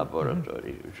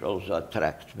Laboratory, which also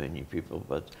attracts many people,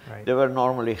 but they were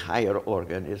normally higher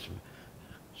organisms.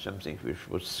 something which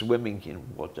was swimming in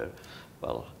water.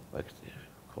 Well,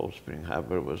 Cold Spring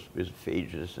Harbor was with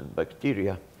phages and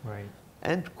bacteria. Right.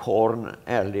 And corn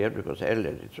earlier, because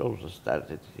earlier it also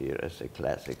started here as a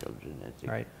classical genetic.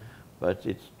 Right. But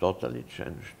it's totally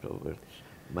changed towards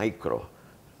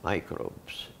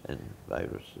microbes and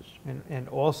viruses. And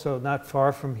also not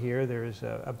far from here, there's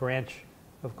a branch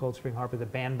of Cold Spring Harbor, the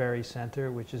Banbury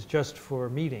Center, which is just for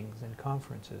meetings and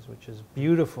conferences, which is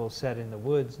beautiful, set in the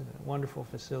woods, and a wonderful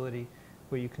facility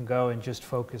where you can go and just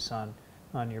focus on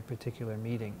your particular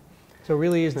meeting. So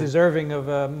really is deserving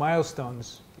of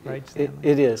milestones, right, Stanley?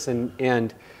 It is,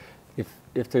 and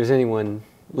if there's anyone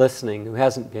listening who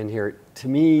hasn't been here, to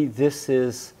me this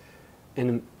is,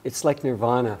 it's like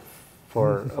nirvana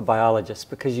for a biologist,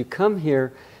 because you come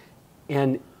here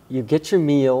and you get your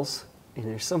meals, and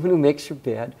there's someone who makes your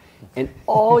bed, and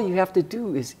all you have to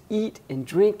do is eat and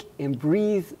drink and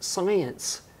breathe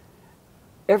science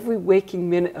every waking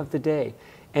minute of the day.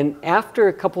 And after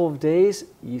a couple of days,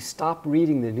 you stop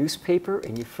reading the newspaper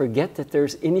and you forget that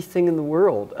there's anything in the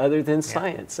world other than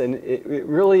science. And it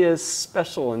really is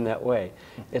special in that way.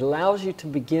 It allows you to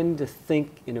begin to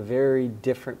think in a very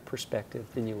different perspective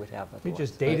than you would have otherwise. You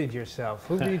just dated yourself.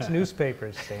 Who reads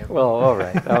newspapers, Stanley? Well, all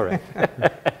right, all right.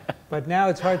 But now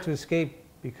it's hard to escape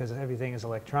because everything is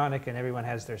electronic and everyone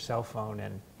has their cell phone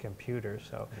and computer.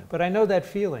 So, but I know that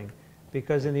feeling,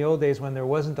 because in the old days when there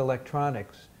wasn't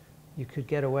electronics, you could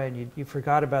get away and you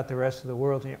forgot about the rest of the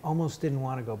world, and you almost didn't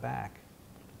want to go back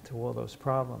to all those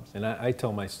problems. And I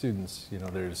tell my students, you know,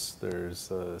 there's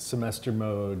semester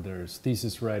mode, there's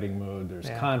thesis writing mode, there's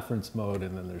conference mode,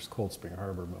 and then there's Cold Spring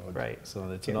Harbor mode. Right.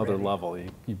 So it's another level.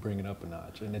 You bring it up a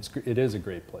notch, and it is a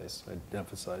great place. I'd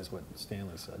emphasize what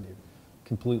Stanley said. You're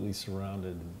completely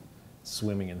surrounded and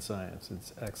swimming in science.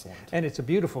 It's excellent. And it's a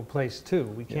beautiful place too.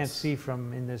 We can't see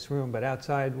from in this room, but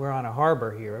outside we're on a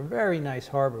harbor here, a very nice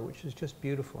harbor, which is just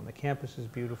beautiful. And the campus is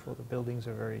beautiful. The buildings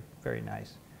are very, very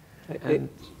nice. And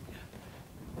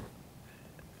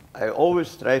I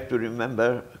always try to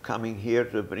remember coming here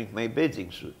to bring my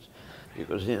bathing suits,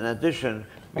 because in addition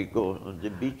we go on the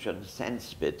beach on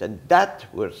Sandspit, and that's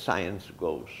where science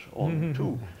goes on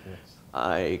too. Yes.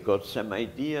 I got some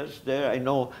ideas there. I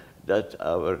know that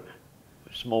our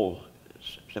small,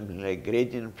 something like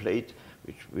gradient plate,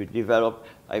 which we developed,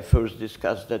 I first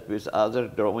discussed that with other,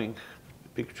 drawing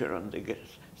picture on the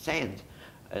sand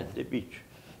at the beach.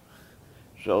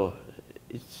 So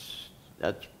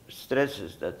that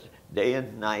stresses that day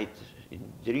and night, in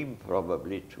dream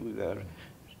probably too, we are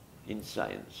in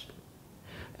science.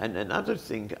 And another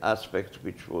aspect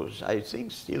which was, I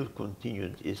think, still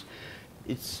continued is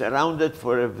it's surrounded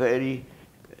for a very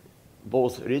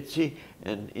both ritzy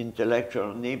and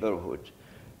intellectual neighborhood.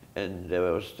 And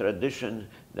there was tradition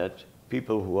that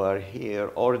people who are here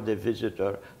or the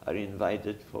visitor are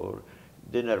invited for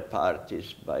dinner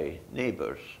parties by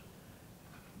neighbors,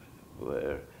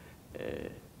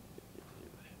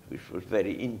 which was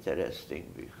very interesting,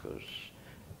 because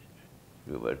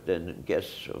we were then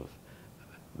guests of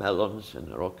Mellons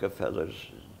and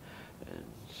Rockefellers and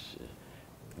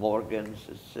Morgans,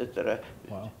 etc.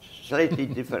 Wow. Slightly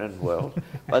different world.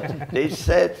 But they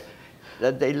said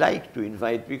that they like to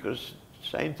invite, because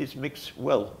scientists mix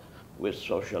well with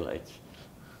socialites.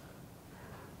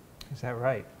 Is that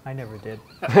right? I never did.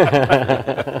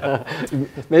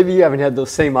 Maybe you haven't had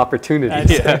those same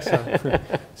opportunities. I think so.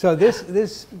 So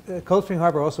this Cold Spring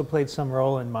Harbor also played some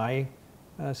role in my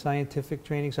scientific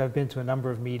training. So I've been to a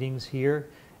number of meetings here.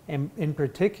 And in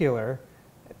particular,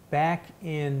 back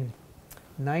in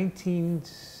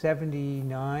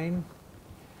 1979,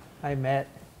 I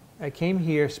came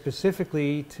here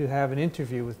specifically to have an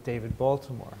interview with David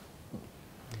Baltimore.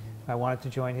 I wanted to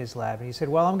join his lab, and he said,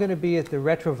 well, I'm going to be at the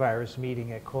retrovirus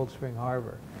meeting at Cold Spring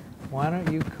Harbor. Why don't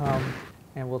you come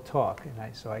and we'll talk?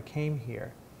 And so I came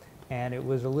here, and it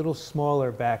was a little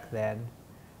smaller back then,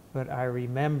 but I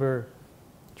remember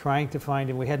trying to find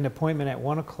him. We had an appointment at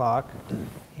 1 o'clock,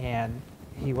 and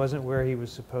he wasn't where he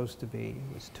was supposed to be.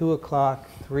 It was 2 o'clock,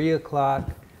 3 o'clock,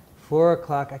 4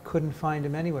 o'clock. I couldn't find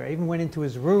him anywhere. I even went into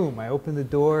his room. I opened the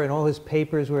door, and all his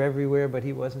papers were everywhere, but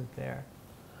he wasn't there.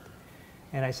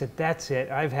 And I said, that's it,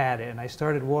 I've had it. And I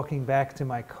started walking back to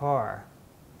my car.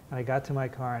 And I got to my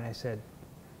car and I said,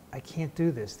 I can't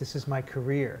do this. This is my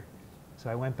career. So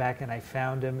I went back and I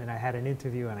found him, and I had an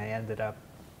interview, and I ended up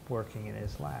working in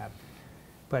his lab.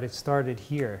 But it started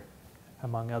here,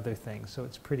 among other things, so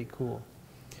it's pretty cool.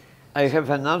 I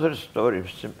have another story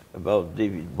about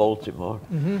David Baltimore.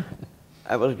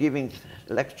 I was giving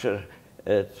a lecture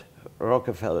at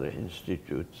Rockefeller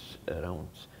Institute around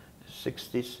the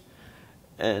 60s.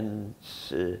 And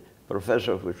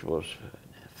professor, which was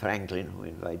Franklin, who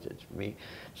invited me,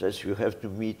 says, you have to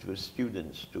meet with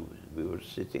students too. We were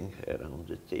sitting around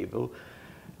the table,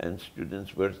 and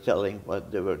students were telling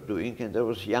what they were doing, and there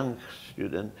was a young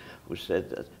student who said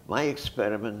that my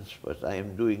experiments, what I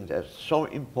am doing, they're so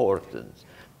important,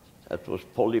 that was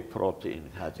polyprotein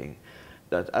cutting,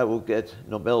 that I will get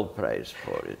Nobel Prize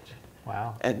for it.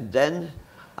 Wow. And then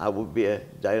I would be a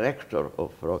director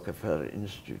of Rockefeller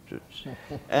Institute.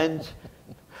 and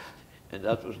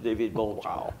that was David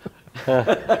Boltzmann. Wow.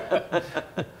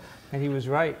 And he was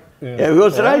right. Yeah, he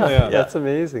was right. Yeah. That's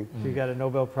amazing. He got a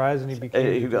Nobel Prize and he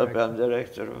became He got director.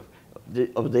 director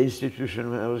of the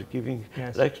institution when I was giving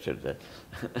lecture there.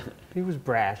 He was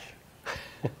brash,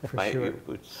 for sure. You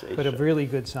could say But so. a really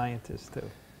good scientist, too.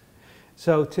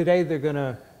 So today they're going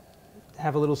to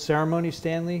have a little ceremony,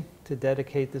 Stanley, to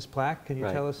dedicate this plaque. Can you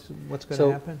tell us what's going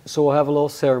to happen? So we'll have a little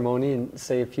ceremony and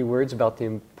say a few words about the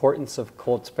importance of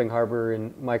Cold Spring Harbor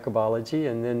in microbiology,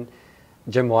 and then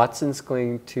Jim Watson's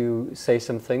going to say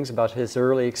some things about his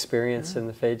early experience in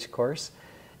the phage course,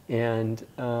 and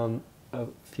a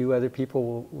few other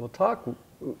people will talk.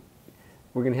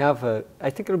 We're going to have I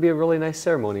think it'll be a really nice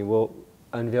ceremony. We'll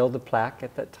unveil the plaque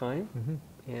at that time,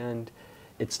 and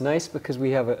it's nice because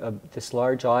we have this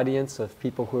large audience of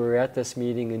people who are at this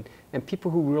meeting and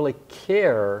people who really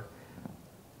care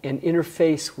and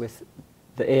interface with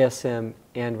the ASM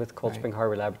and with Cold Spring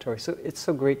Harbor Laboratory. So it's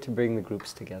so great to bring the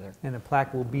groups together. And the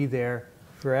plaque will be there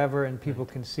forever, and people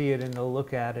can see it and they'll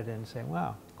look at it and say,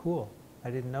 wow, cool, I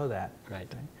didn't know that. Right.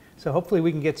 So hopefully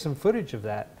we can get some footage of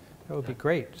that. That would be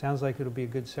great. Sounds like it'll be a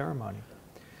good ceremony.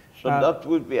 So that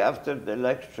would be after the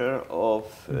lecture of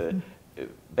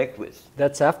Beckwith.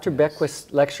 That's after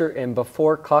Beckwith's lecture and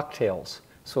before cocktails.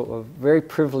 So a very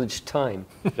privileged time.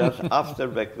 Just after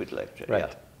Beckwith lecture,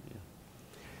 Right.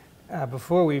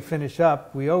 Before we finish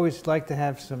up, we always like to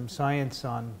have some science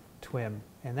on TWiM,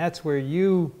 and that's where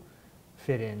you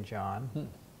fit in, John.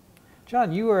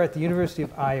 John, you are at the University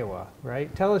of Iowa,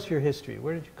 right? Tell us your history.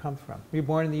 Where did you come from? Were you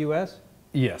born in the U.S.?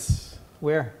 Yes.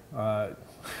 Where?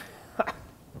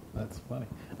 That's funny.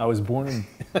 I was born in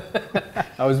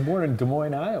I was born in Des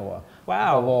Moines, Iowa.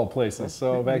 Wow. Of all places.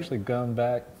 So I've actually gone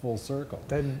back full circle.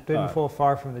 Didn't fall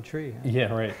far from the tree. Huh?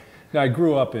 Yeah, right. Now, I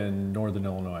grew up in northern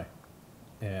Illinois,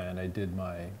 and I did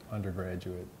my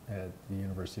undergraduate at the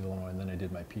University of Illinois, and then I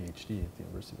did my PhD at the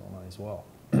University of Illinois as well,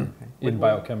 in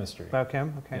biochemistry.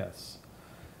 Biochem, okay. Yes.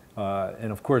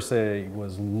 And of course, I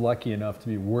was lucky enough to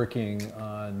be working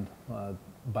on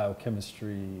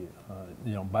biochemistry,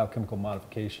 biochemical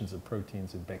modifications of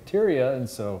proteins in bacteria, and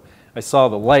so I saw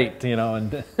the light,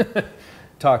 and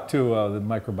talked to the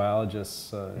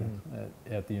microbiologists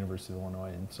at the University of Illinois,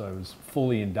 and so I was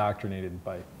fully indoctrinated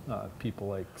by people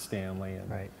like Stanley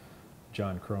and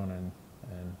John Cronin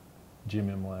and Jim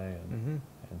Imlay and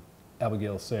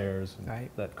Abigail Sayers and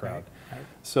that crowd.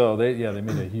 So they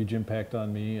made a huge impact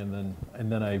on me, and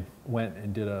then I went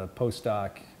and did a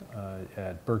postdoc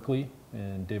at Berkeley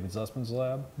in David Zussman's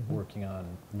lab, working on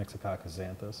Myxococcus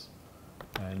xanthus.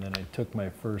 And then I took my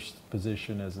first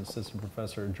position as an assistant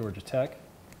professor at Georgia Tech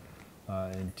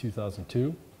in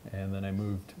 2002, and then I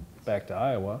moved back to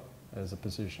Iowa as a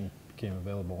position became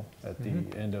available at the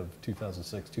end of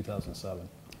 2006, 2007.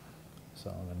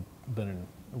 So then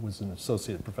was an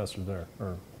associate professor there,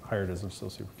 or hired as an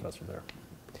associate professor there.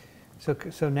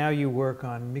 So now you work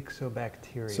on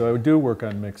myxobacteria. So I do work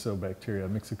on myxobacteria,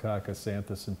 Myxococcus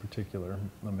xanthus in particular.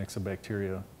 The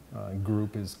myxobacteria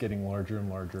group is getting larger and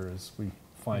larger as we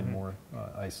find more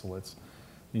isolates.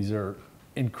 These are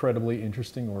incredibly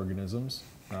interesting organisms.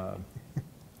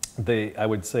 I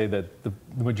would say that the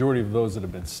majority of those that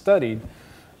have been studied,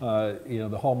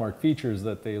 the hallmark feature is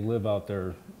that they live out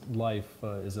their life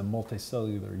as a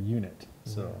multicellular unit.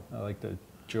 So I like to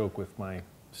joke with my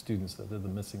students that they're the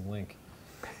missing link.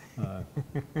 But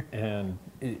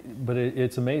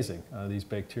it's amazing. These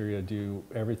bacteria do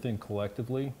everything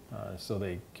collectively. So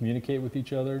they communicate with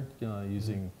each other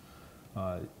using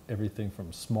everything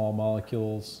from small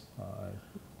molecules,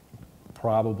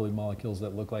 probably molecules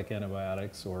that look like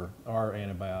antibiotics or are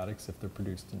antibiotics if they're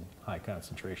produced in high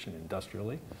concentration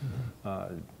industrially.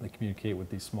 They communicate with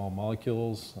these small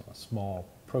molecules, small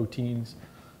proteins,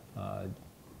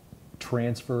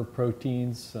 transfer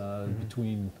proteins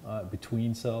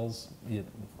between cells.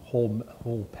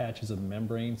 Whole patches of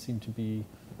membrane seem to be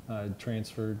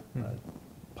transferred,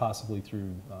 possibly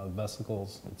through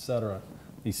vesicles, etc.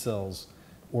 These cells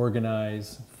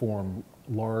organize, form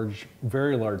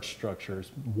very large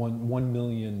structures. 1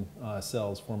 million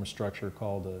cells form a structure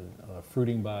called a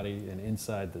fruiting body, and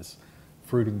inside this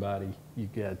fruiting body you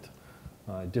get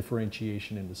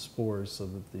differentiation into spores so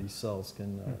that these cells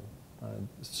can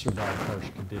survive harsh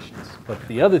conditions. But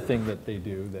the other thing that they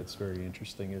do that's very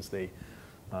interesting is they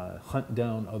hunt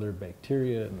down other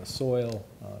bacteria in the soil,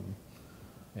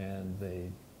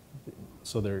 and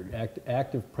so they're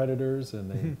active predators,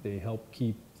 and they help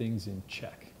keep things in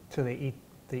check. So they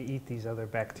eat these other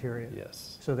bacteria.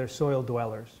 Yes. So they're soil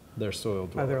dwellers. They're soil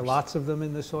dwellers. Are there lots of them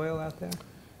in the soil out there?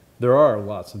 There are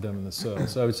lots of them in the soil.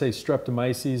 So I would say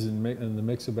streptomyces and the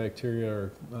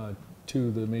myxobacteria are two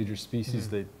of the major species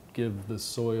that give the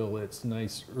soil its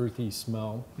nice earthy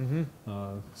smell.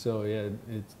 So yeah,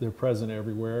 they're present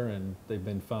everywhere, and they've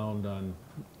been found on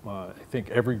I think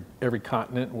every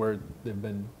continent where they've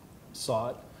been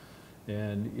sought.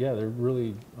 And yeah, they're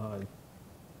really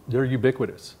they're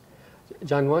ubiquitous.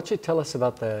 John, why don't you tell us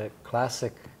about the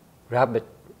classic rabbit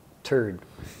turd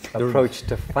approach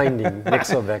to finding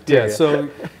myxobacteria? Yeah, so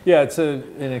yeah, it's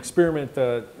an experiment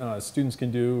that students can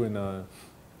do in a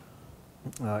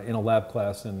lab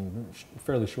class in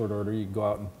fairly short order. You go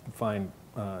out and find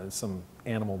some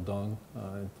animal dung,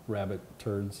 rabbit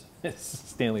turds, as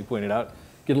Stanley pointed out.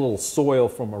 Get a little soil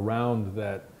from around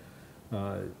that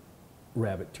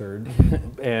rabbit turd,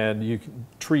 and you can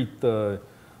treat the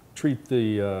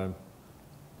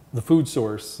food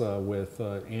source with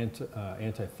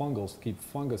antifungals to keep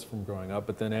fungus from growing up.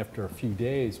 But then after a few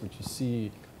days, what you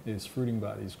see is fruiting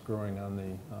bodies growing on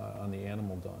the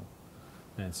animal dung,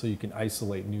 and so you can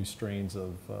isolate new strains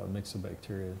of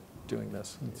myxobacteria doing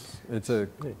this. It's a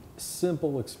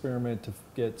simple experiment to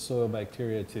get soil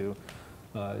bacteria to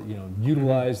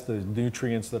utilize the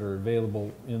nutrients that are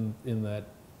available in that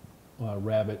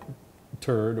rabbit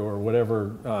turd or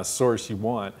whatever source you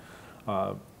want.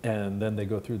 And then they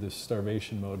go through this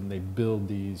starvation mode, and they build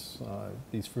these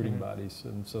fruiting bodies,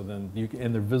 and so then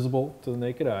and they're visible to the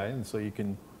naked eye, and so you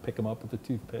can pick them up with a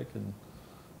toothpick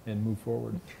and move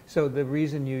forward. So the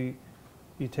reason you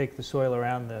take the soil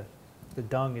around the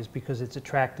dung is because it's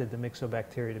attracted the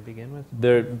myxobacteria to begin with?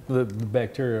 The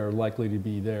bacteria are likely to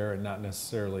be there and not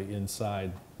necessarily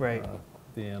inside the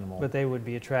animal. But they would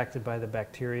be attracted by the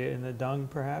bacteria in the dung,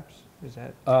 perhaps? Is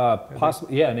that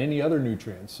possibly? Yeah, and any other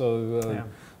nutrients. So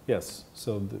yes,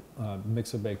 so the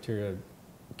myxobacteria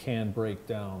can break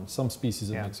down. Some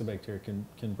species of myxobacteria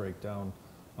can break down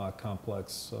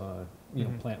complex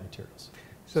plant materials.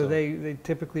 So they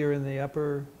typically are in the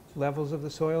upper levels of the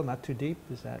soil, not too deep.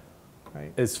 Is that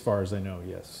right? As far as I know,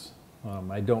 yes.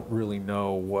 I don't really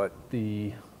know what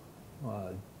the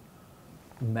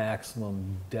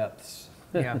maximum depths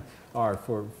are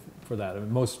for that. I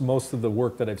mean, most of the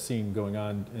work that I've seen going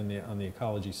on on the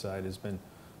ecology side has been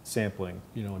sampling,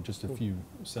 just a few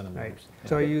centimeters. Right.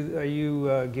 So are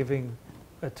you giving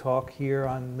a talk here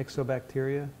on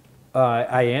myxobacteria?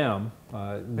 I am.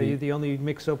 Are you the only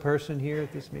myxo person here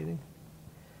at this meeting?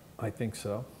 I think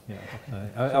so. Yeah.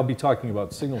 I'll be talking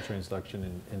about signal transduction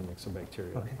in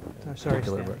myxobacteria. Okay. Sorry,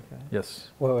 Stanley.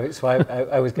 Yes. Well, so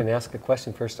I was going to ask a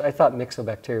question first. I thought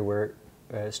myxobacteria were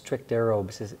strict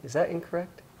aerobes. Is that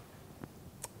incorrect?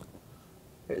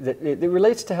 It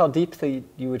relates to how deeply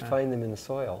you would find them in the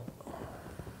soil.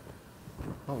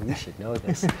 Oh, you should know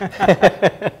this.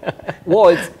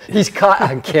 Well, he's caught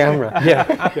on camera.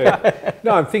 Yeah.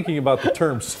 No, I'm thinking about the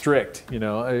term strict,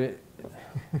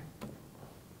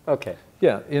 Okay.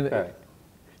 Yeah. All right.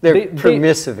 They're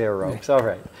permissive aerobes. All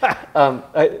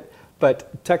right.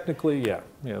 But technically, yeah,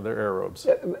 they're aerobes.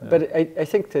 But I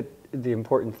think that the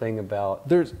important thing about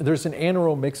there's an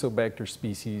anaerobe myxobacter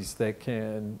species that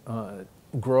can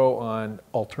grow on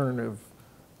alternative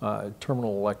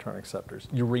terminal electron acceptors,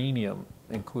 uranium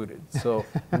included. So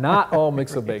not all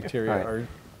myxobacteria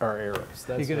are aerobes.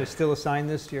 You're going to still assign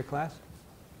this to your class?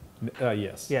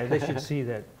 Yes. Yeah, they should see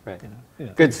that. Right.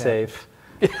 Good save.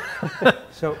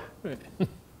 So,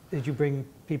 did you bring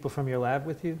people from your lab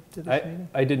with you to this meeting?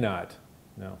 I did not.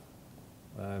 No.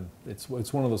 It's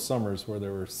one of those summers where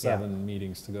there were 7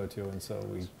 meetings to go to, and so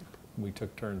we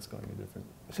took turns going to different.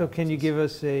 So, can you give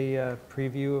us a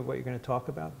preview of what you're going to talk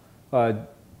about?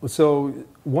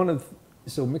 Myxococcus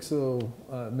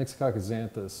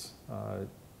xanthus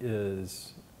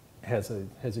has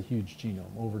a huge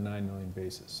genome, over 9 million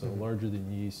bases, so larger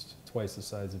than yeast, twice the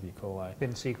size of E. coli.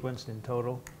 Been sequenced in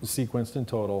total? Sequenced in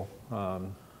total,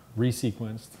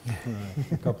 resequenced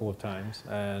a couple of times,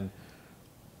 and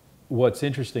what's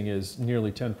interesting is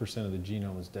nearly 10% of the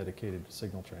genome is dedicated to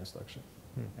signal transduction.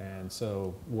 And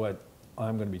so what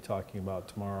I'm going to be talking about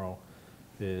tomorrow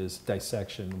is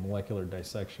dissection, molecular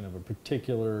dissection of a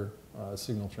particular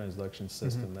signal transduction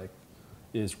system that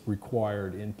is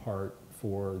required in part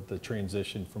for the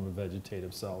transition from a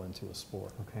vegetative cell into a spore.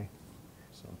 Okay.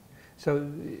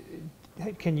 So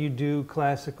can you do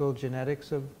classical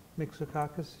genetics of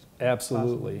Myxococcus?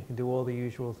 Absolutely. Possibly. You can do all the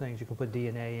usual things. You can put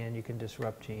DNA in, you can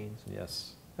disrupt genes.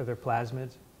 Yes. Are there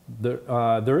plasmids?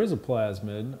 There is a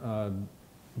plasmid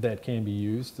that can be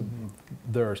used.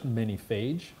 There are many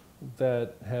phage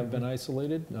that have been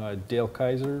isolated. Dale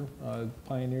Kaiser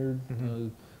pioneered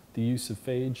the use of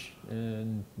phage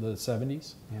in the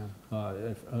 70s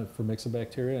for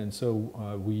myxobacteria, and so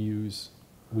we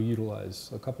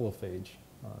utilize a couple of phage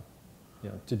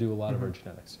to do a lot of our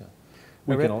genetics. Yeah.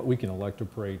 We can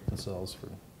electroporate the cells for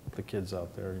the kids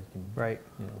out there. You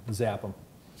can zap them.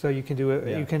 So you can do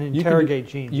it. You can interrogate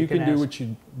genes. You can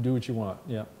do what you want.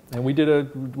 Yeah. And we did a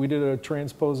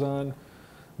transposon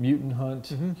mutant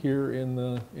hunt here in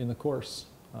the course,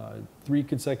 3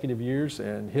 consecutive years,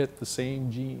 and hit the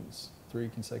same genes 3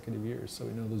 consecutive years. So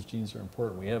we know those genes are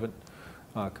important. We haven't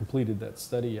completed that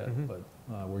study yet, but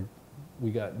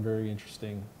we got very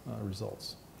interesting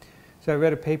results. So I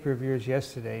read a paper of yours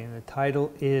yesterday, and the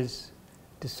title is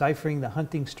 "Deciphering the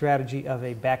Hunting Strategy of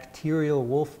a Bacterial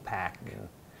Wolf Pack." Yeah.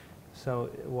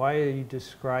 So why are you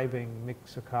describing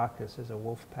Myxococcus as a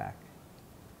wolf pack?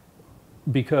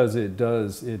 Because it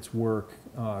does its work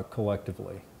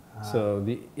collectively. So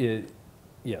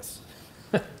yes.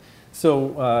 So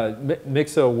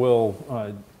Myxo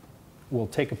will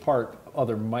take apart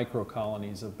other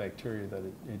microcolonies of bacteria that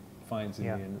it finds in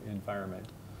the environment,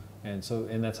 and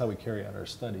that's how we carry out our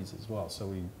studies as well.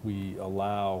 So we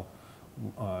allow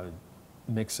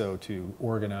Myxo to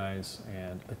organize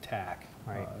and attack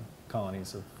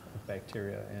colonies of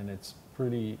bacteria, and it's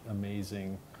pretty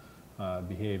amazing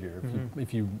behavior.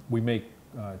 We make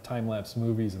time-lapse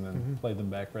movies and then play them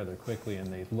back rather quickly, and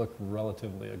they look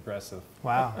relatively aggressive.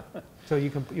 Wow! So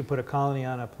you put a colony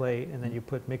on a plate, and then you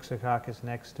put Myxococcus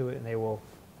next to it, and they will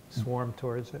swarm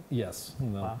towards it. Yes,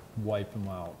 and they'll wipe them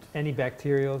out. Any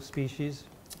bacterial species?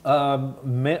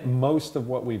 Most of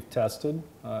what we've tested.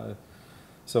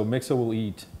 So Myxo will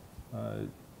eat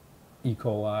E.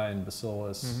 coli and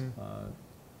bacillus.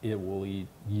 It will eat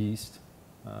yeast.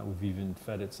 We've even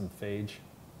fed it some phage.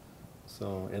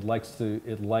 So it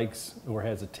likes or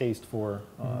has a taste for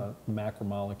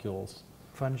macromolecules.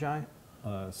 Fungi?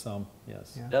 Some,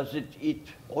 yes. Yeah. Does it eat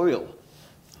oil?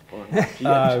 Or not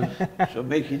yet? So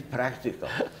make it practical.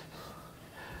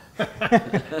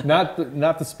 Not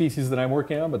the species that I'm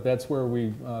working on, but that's where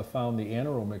we found the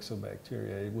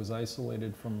anaeromyxobacteria. It was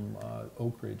isolated from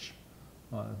Oak Ridge,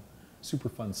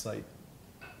 Superfund site.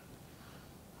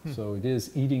 So it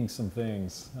is eating some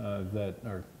things that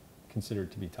are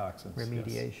considered to be toxins.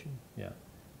 Remediation. Yes. Yeah,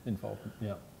 involvement.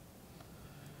 Yeah.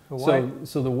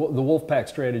 So the wolf pack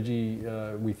strategy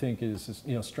we think is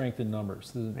strength in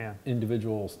numbers. An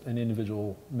individual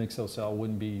Myxo cell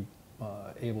wouldn't be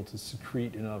able to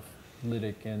secrete enough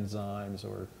lytic enzymes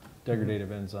or degradative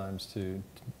enzymes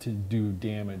to do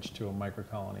damage to a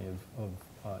microcolony of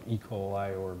E.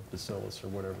 coli or bacillus or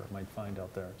whatever it might find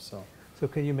out there. So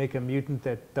can you make a mutant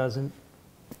that doesn't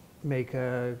make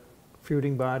a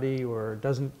fruiting body or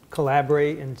doesn't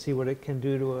collaborate and see what it can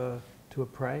do to a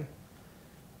prey?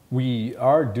 We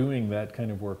are doing that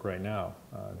kind of work right now.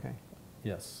 Okay.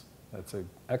 Yes, that's an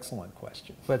excellent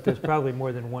question. But there's probably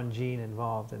more than one gene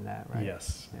involved in that, right?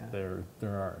 Yes, there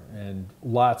are, and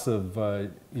lots of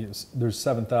there's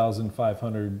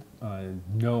 7,500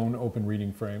 known open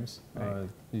reading frames. Right.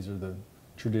 These are the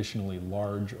traditionally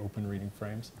large open reading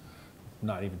frames.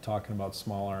 Not even talking about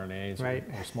small RNAs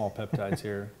or small peptides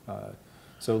here.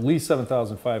 So at least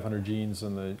 7,500 genes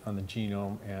on the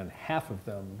genome, and half of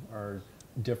them are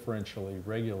differentially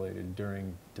regulated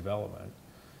during development,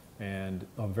 and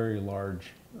a very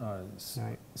large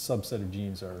subset of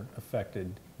genes are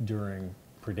affected during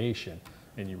predation,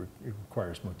 and it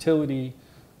requires motility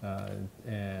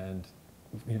and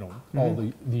all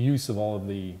the use of all of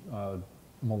the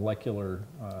molecular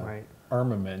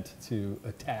armament to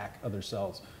attack other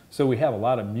cells. So we have a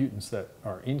lot of mutants that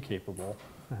are incapable,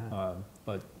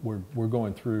 but we're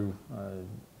going through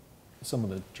some of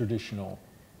the traditional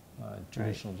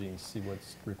genes to see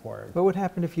what's required. What would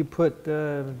happen if you put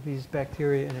these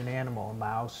bacteria in an animal, a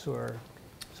mouse or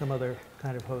some other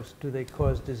kind of host? Do they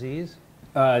cause disease?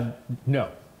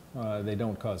 No, they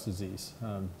don't cause disease.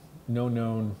 No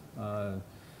known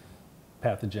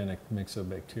pathogenic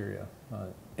myxobacteria.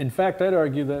 In fact, I'd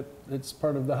argue that it's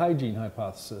part of the hygiene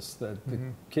hypothesis, that the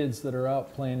kids that are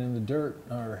out playing in the dirt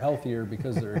are healthier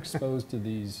because they're exposed to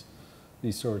these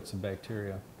sorts of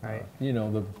bacteria. Right.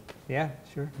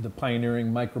 The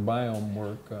pioneering microbiome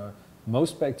work.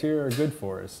 Most bacteria are good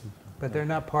for us. But they're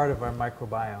not part of our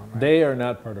microbiome, right? They are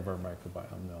not part of our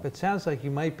microbiome, no. But it sounds like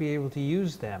you might be able to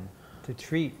use them to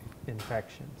treat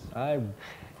infections. I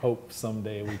hope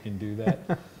someday we can do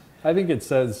that. I think it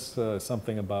says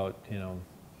something about,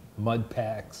 mud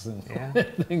packs and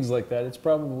things like that. It's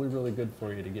probably really good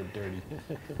for you to get dirty.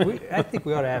 I think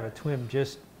we ought to have a TWiM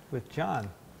just with John.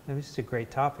 I mean, this is a great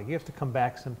topic. You have to come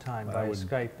back sometime via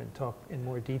Skype and talk in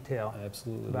more detail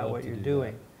about what you're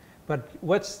doing. But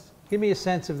give me a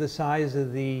sense of the size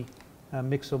of the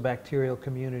myxobacterial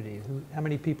community. How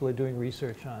many people are doing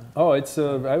research on? Oh,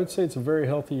 I would say it's a very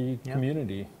healthy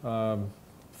community.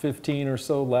 15 or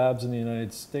so labs in the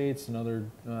United States, another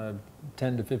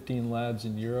 10 to 15 labs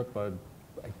in Europe. I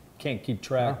can't keep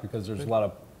track because there's a lot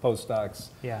of postdocs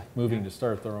moving to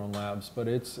start their own labs. But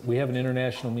we have an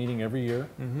international meeting every year.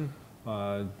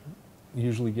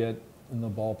 Usually get in the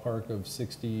ballpark of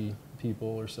 60 people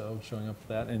or so showing up for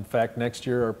that. In fact, next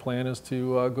year our plan is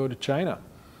to go to China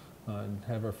and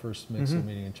have our first Mixo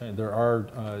meeting in China. There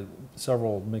are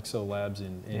several Mixo labs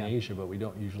in Asia, but we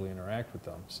don't usually interact with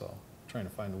them. So trying to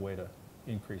find a way to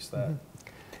increase that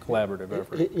collaborative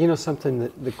effort. Something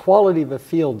that the quality of a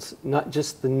field's not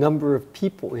just the number of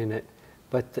people in it,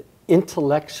 but the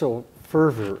intellectual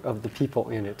fervor of the people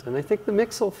in it. And I think the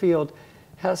Mixo field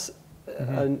has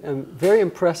a very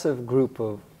impressive group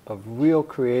of real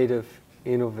creative,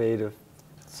 innovative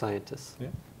scientists. Yeah.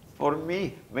 For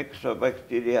me,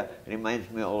 myxobacteria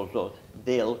reminds me also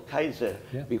Dale Kaiser,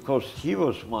 because he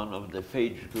was one of the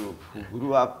phage group who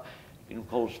grew up in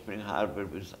Cold Spring Harbor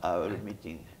with our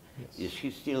meeting. Yes. Is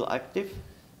he still active?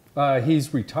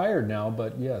 He's retired now,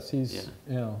 but yes, he's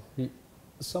he's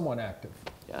somewhat active.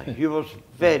 Yeah, he was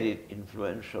very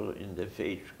influential in the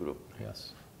phage group.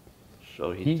 Yes.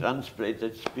 So he translated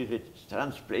the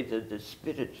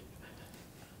spirit.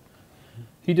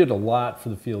 He did a lot for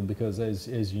the field because,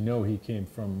 as you know, he came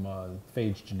from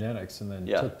phage genetics and then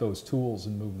took those tools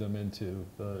and moved them into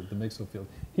the Mixo field.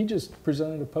 He just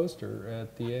presented a poster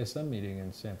at the ASM meeting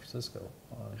in San Francisco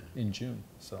in June.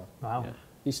 So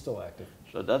he's still active.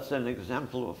 So that's an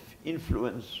example of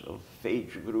influence of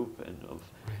phage group and of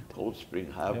Cold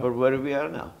Spring Harbor, where we are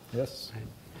now. Yes.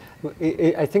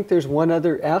 I think there's one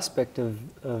other aspect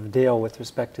of Dale with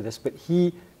respect to this, but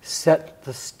he set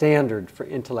the standard for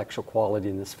intellectual quality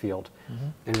in this field.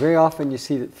 And very often you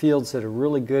see that fields that are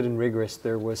really good and rigorous,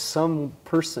 there was some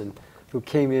person who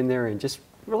came in there and just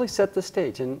really set the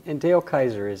stage, and Dale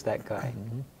Kaiser is that guy.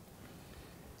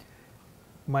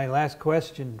 My last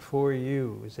question for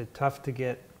you, is it tough to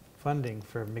get funding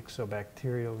for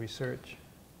myxobacterial research?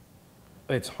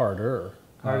 It's harder.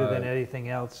 Harder than anything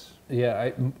else?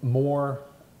 Yeah, more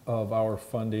of our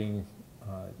funding,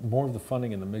 more of the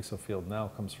funding in the Mixo field now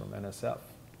comes from NSF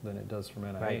than it does from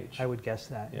NIH. Right, I would guess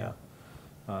that, yeah.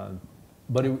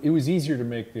 But it was easier to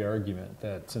make the argument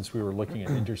that since we were looking at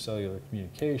intercellular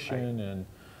communication and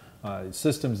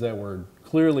systems that were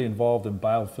clearly involved in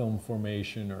biofilm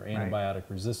formation or antibiotic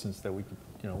resistance, that we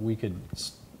could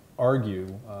argue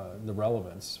the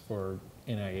relevance for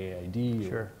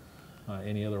NIAID or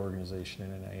any other organization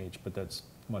in NIH, but that's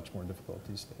much more difficult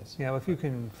these days. Yeah, well, if you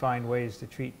can find ways to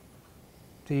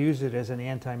use it as an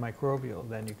antimicrobial,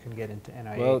 then you can get into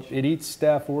NIH. Well, it eats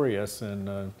Staph aureus, and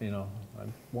I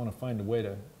want to find a way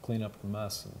to clean up the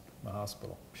mess in the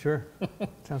hospital. Sure,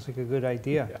 sounds like a good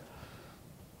idea.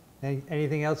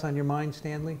 Anything else on your mind,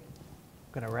 Stanley?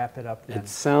 I'm going to wrap it up then. It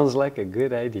sounds like a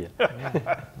good idea. All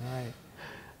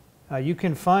right. You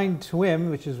can find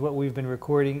TWiM, which is what we've been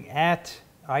recording, at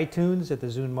iTunes at the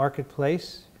Zune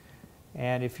Marketplace.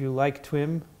 And if you like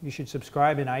TWiM, you should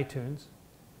subscribe in iTunes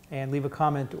and leave a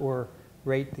comment or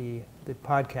rate the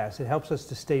podcast. It helps us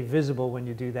to stay visible when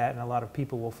you do that, and a lot of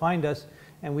people will find us,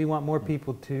 and we want more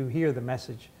people to hear the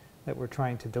message that we're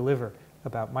trying to deliver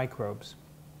about microbes.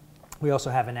 We also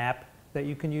have an app that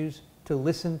you can use to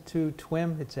listen to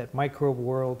TWiM. It's at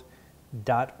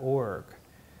microbeworld.org.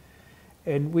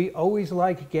 And we always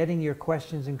like getting your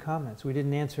questions and comments. We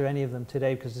didn't answer any of them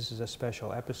today because this is a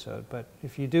special episode. But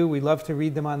if you do, we love to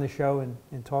read them on the show and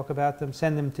talk about them.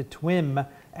 Send them to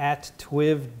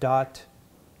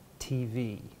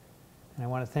twim@twiv.tv. And I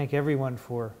want to thank everyone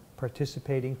for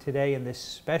participating today in this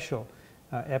special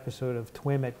episode of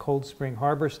TWiM at Cold Spring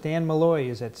Harbor. Stan Malloy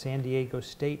is at San Diego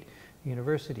State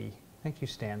University. Thank you,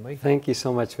 Stanley. Thank you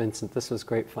so much, Vincent. This was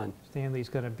great fun. Stanley's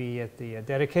going to be at the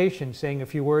dedication saying a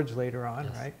few words later on,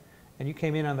 right? And you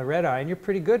came in on the red eye, and you're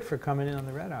pretty good for coming in on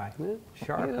the red eye.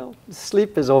 Sharp.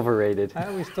 Sleep is overrated.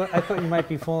 I thought you might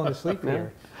be falling asleep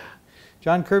here.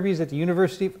 John Kirby's at the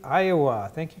University of Iowa.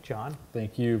 Thank you, John.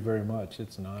 Thank you very much.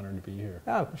 It's an honor to be here.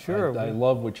 Oh, sure. I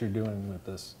love what you're doing with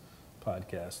this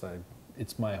podcast.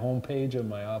 It's my homepage on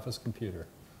my office computer.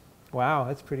 Wow,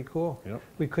 that's pretty cool. Yep.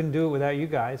 We couldn't do it without you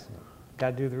guys.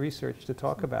 got to do the research to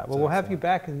talk about. Well, we'll have you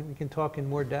back and we can talk in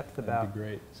more depth about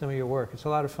some of your work. It's a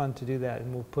lot of fun to do that,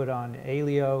 and we'll put on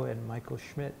Elio and Michael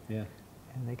Schmidt, and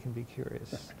they can be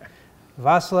curious.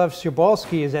 Waclaw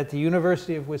Szybalski is at the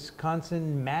University of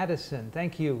Wisconsin-Madison.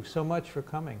 Thank you so much for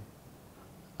coming.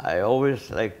 I always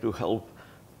like to help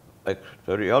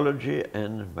bacteriology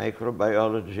and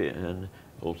microbiology and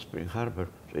Cold Spring Harbor.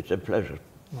 So it's a pleasure.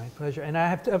 My pleasure. And I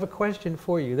have a question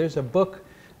for you. There's a book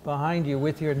behind you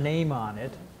with your name on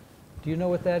it. Do you know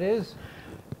what that is?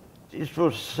 This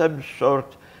was some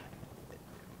sort,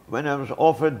 when I was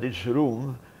offered this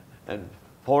room, and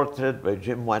portrait by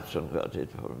Jim Watson got it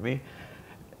for me,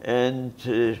 and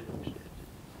there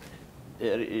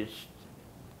is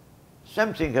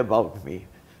something about me,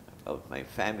 about my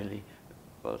family,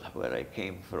 about where I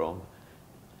came from,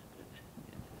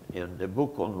 in the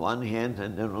book on one hand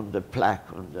and then on the plaque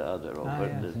on the other over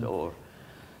the door.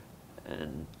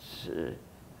 And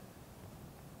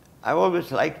I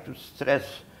always like to stress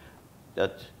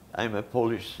that I'm a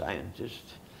Polish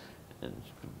scientist,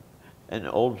 and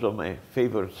also my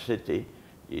favorite city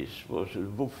was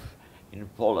Lwów in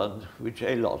Poland, which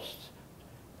I lost.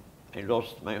 I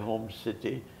lost my home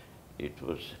city. It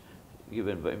was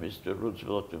given by Mr.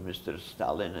 Roosevelt to Mr.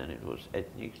 Stalin, and it was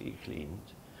ethnically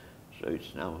cleaned. So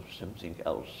it's now something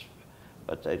else.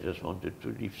 But I just wanted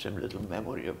to leave some little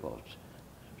memory about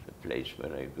the place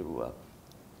where I grew up.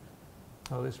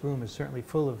 Oh, this room is certainly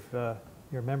full of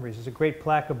your memories. There's a great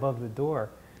plaque above the door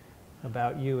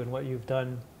about you and what you've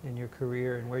done in your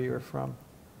career and where you were from.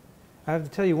 I have to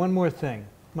tell you one more thing.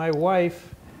 My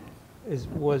wife is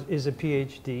a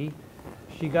PhD.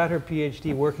 She got her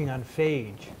PhD working on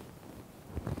phage,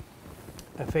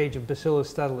 a phage of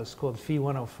Bacillus subtilis called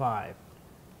Phe105.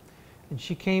 And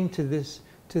she came to the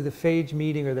phage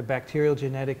meeting, or the bacterial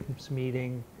genetics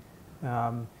meeting,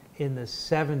 in the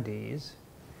 70s.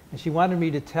 And she wanted me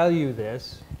to tell you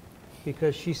this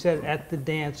because she said at the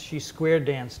dance she square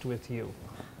danced with you.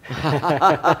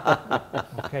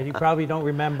 Okay, you probably don't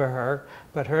remember her,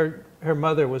 but her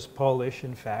mother was Polish,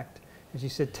 in fact. And she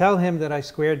said, tell him that I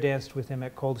square danced with him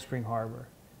at Cold Spring Harbor.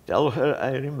 Tell her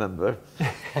I remember.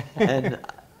 And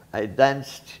we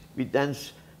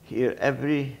danced here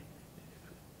every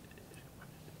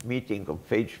meeting, of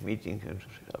phage meeting, and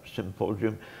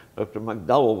symposium. Dr.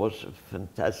 McDowell was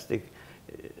fantastic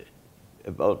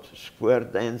about square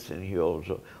dance, and he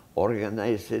also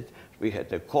organized it. We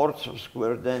had a course of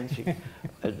square dancing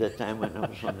at the time when I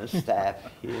was on the staff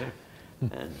here,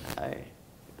 and it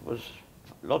was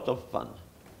a lot of fun.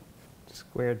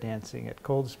 Square dancing at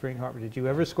Cold Spring Harbor. Did you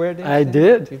ever square dance? I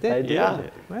did. You did? I did. Yeah.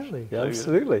 Really? Yeah,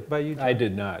 absolutely. But you I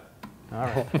did not. All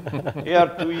right. You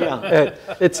are too young.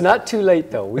 It's not too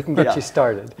late, though. We can get you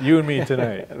started. You and me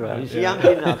tonight. He's young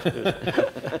enough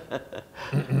to.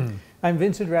 I'm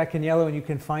Vincent Racaniello, and you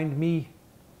can find me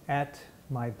at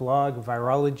my blog,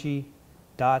 virology.ws.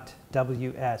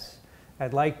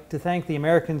 I'd like to thank the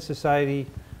American Society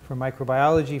for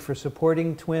Microbiology for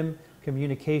supporting TWiM,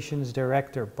 Communications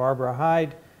Director Barbara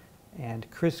Hyde, and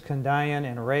Chris Kondayan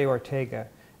and Ray Ortega.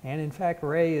 And in fact,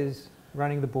 Ray is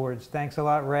running the boards. Thanks a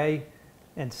lot, Ray.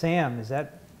 And Sam, is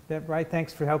that right?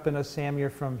 Thanks for helping us, Sam. You're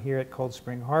from here at Cold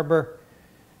Spring Harbor.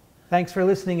 Thanks for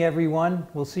listening, everyone.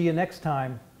 We'll see you next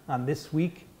time on This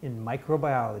Week in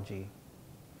Microbiology.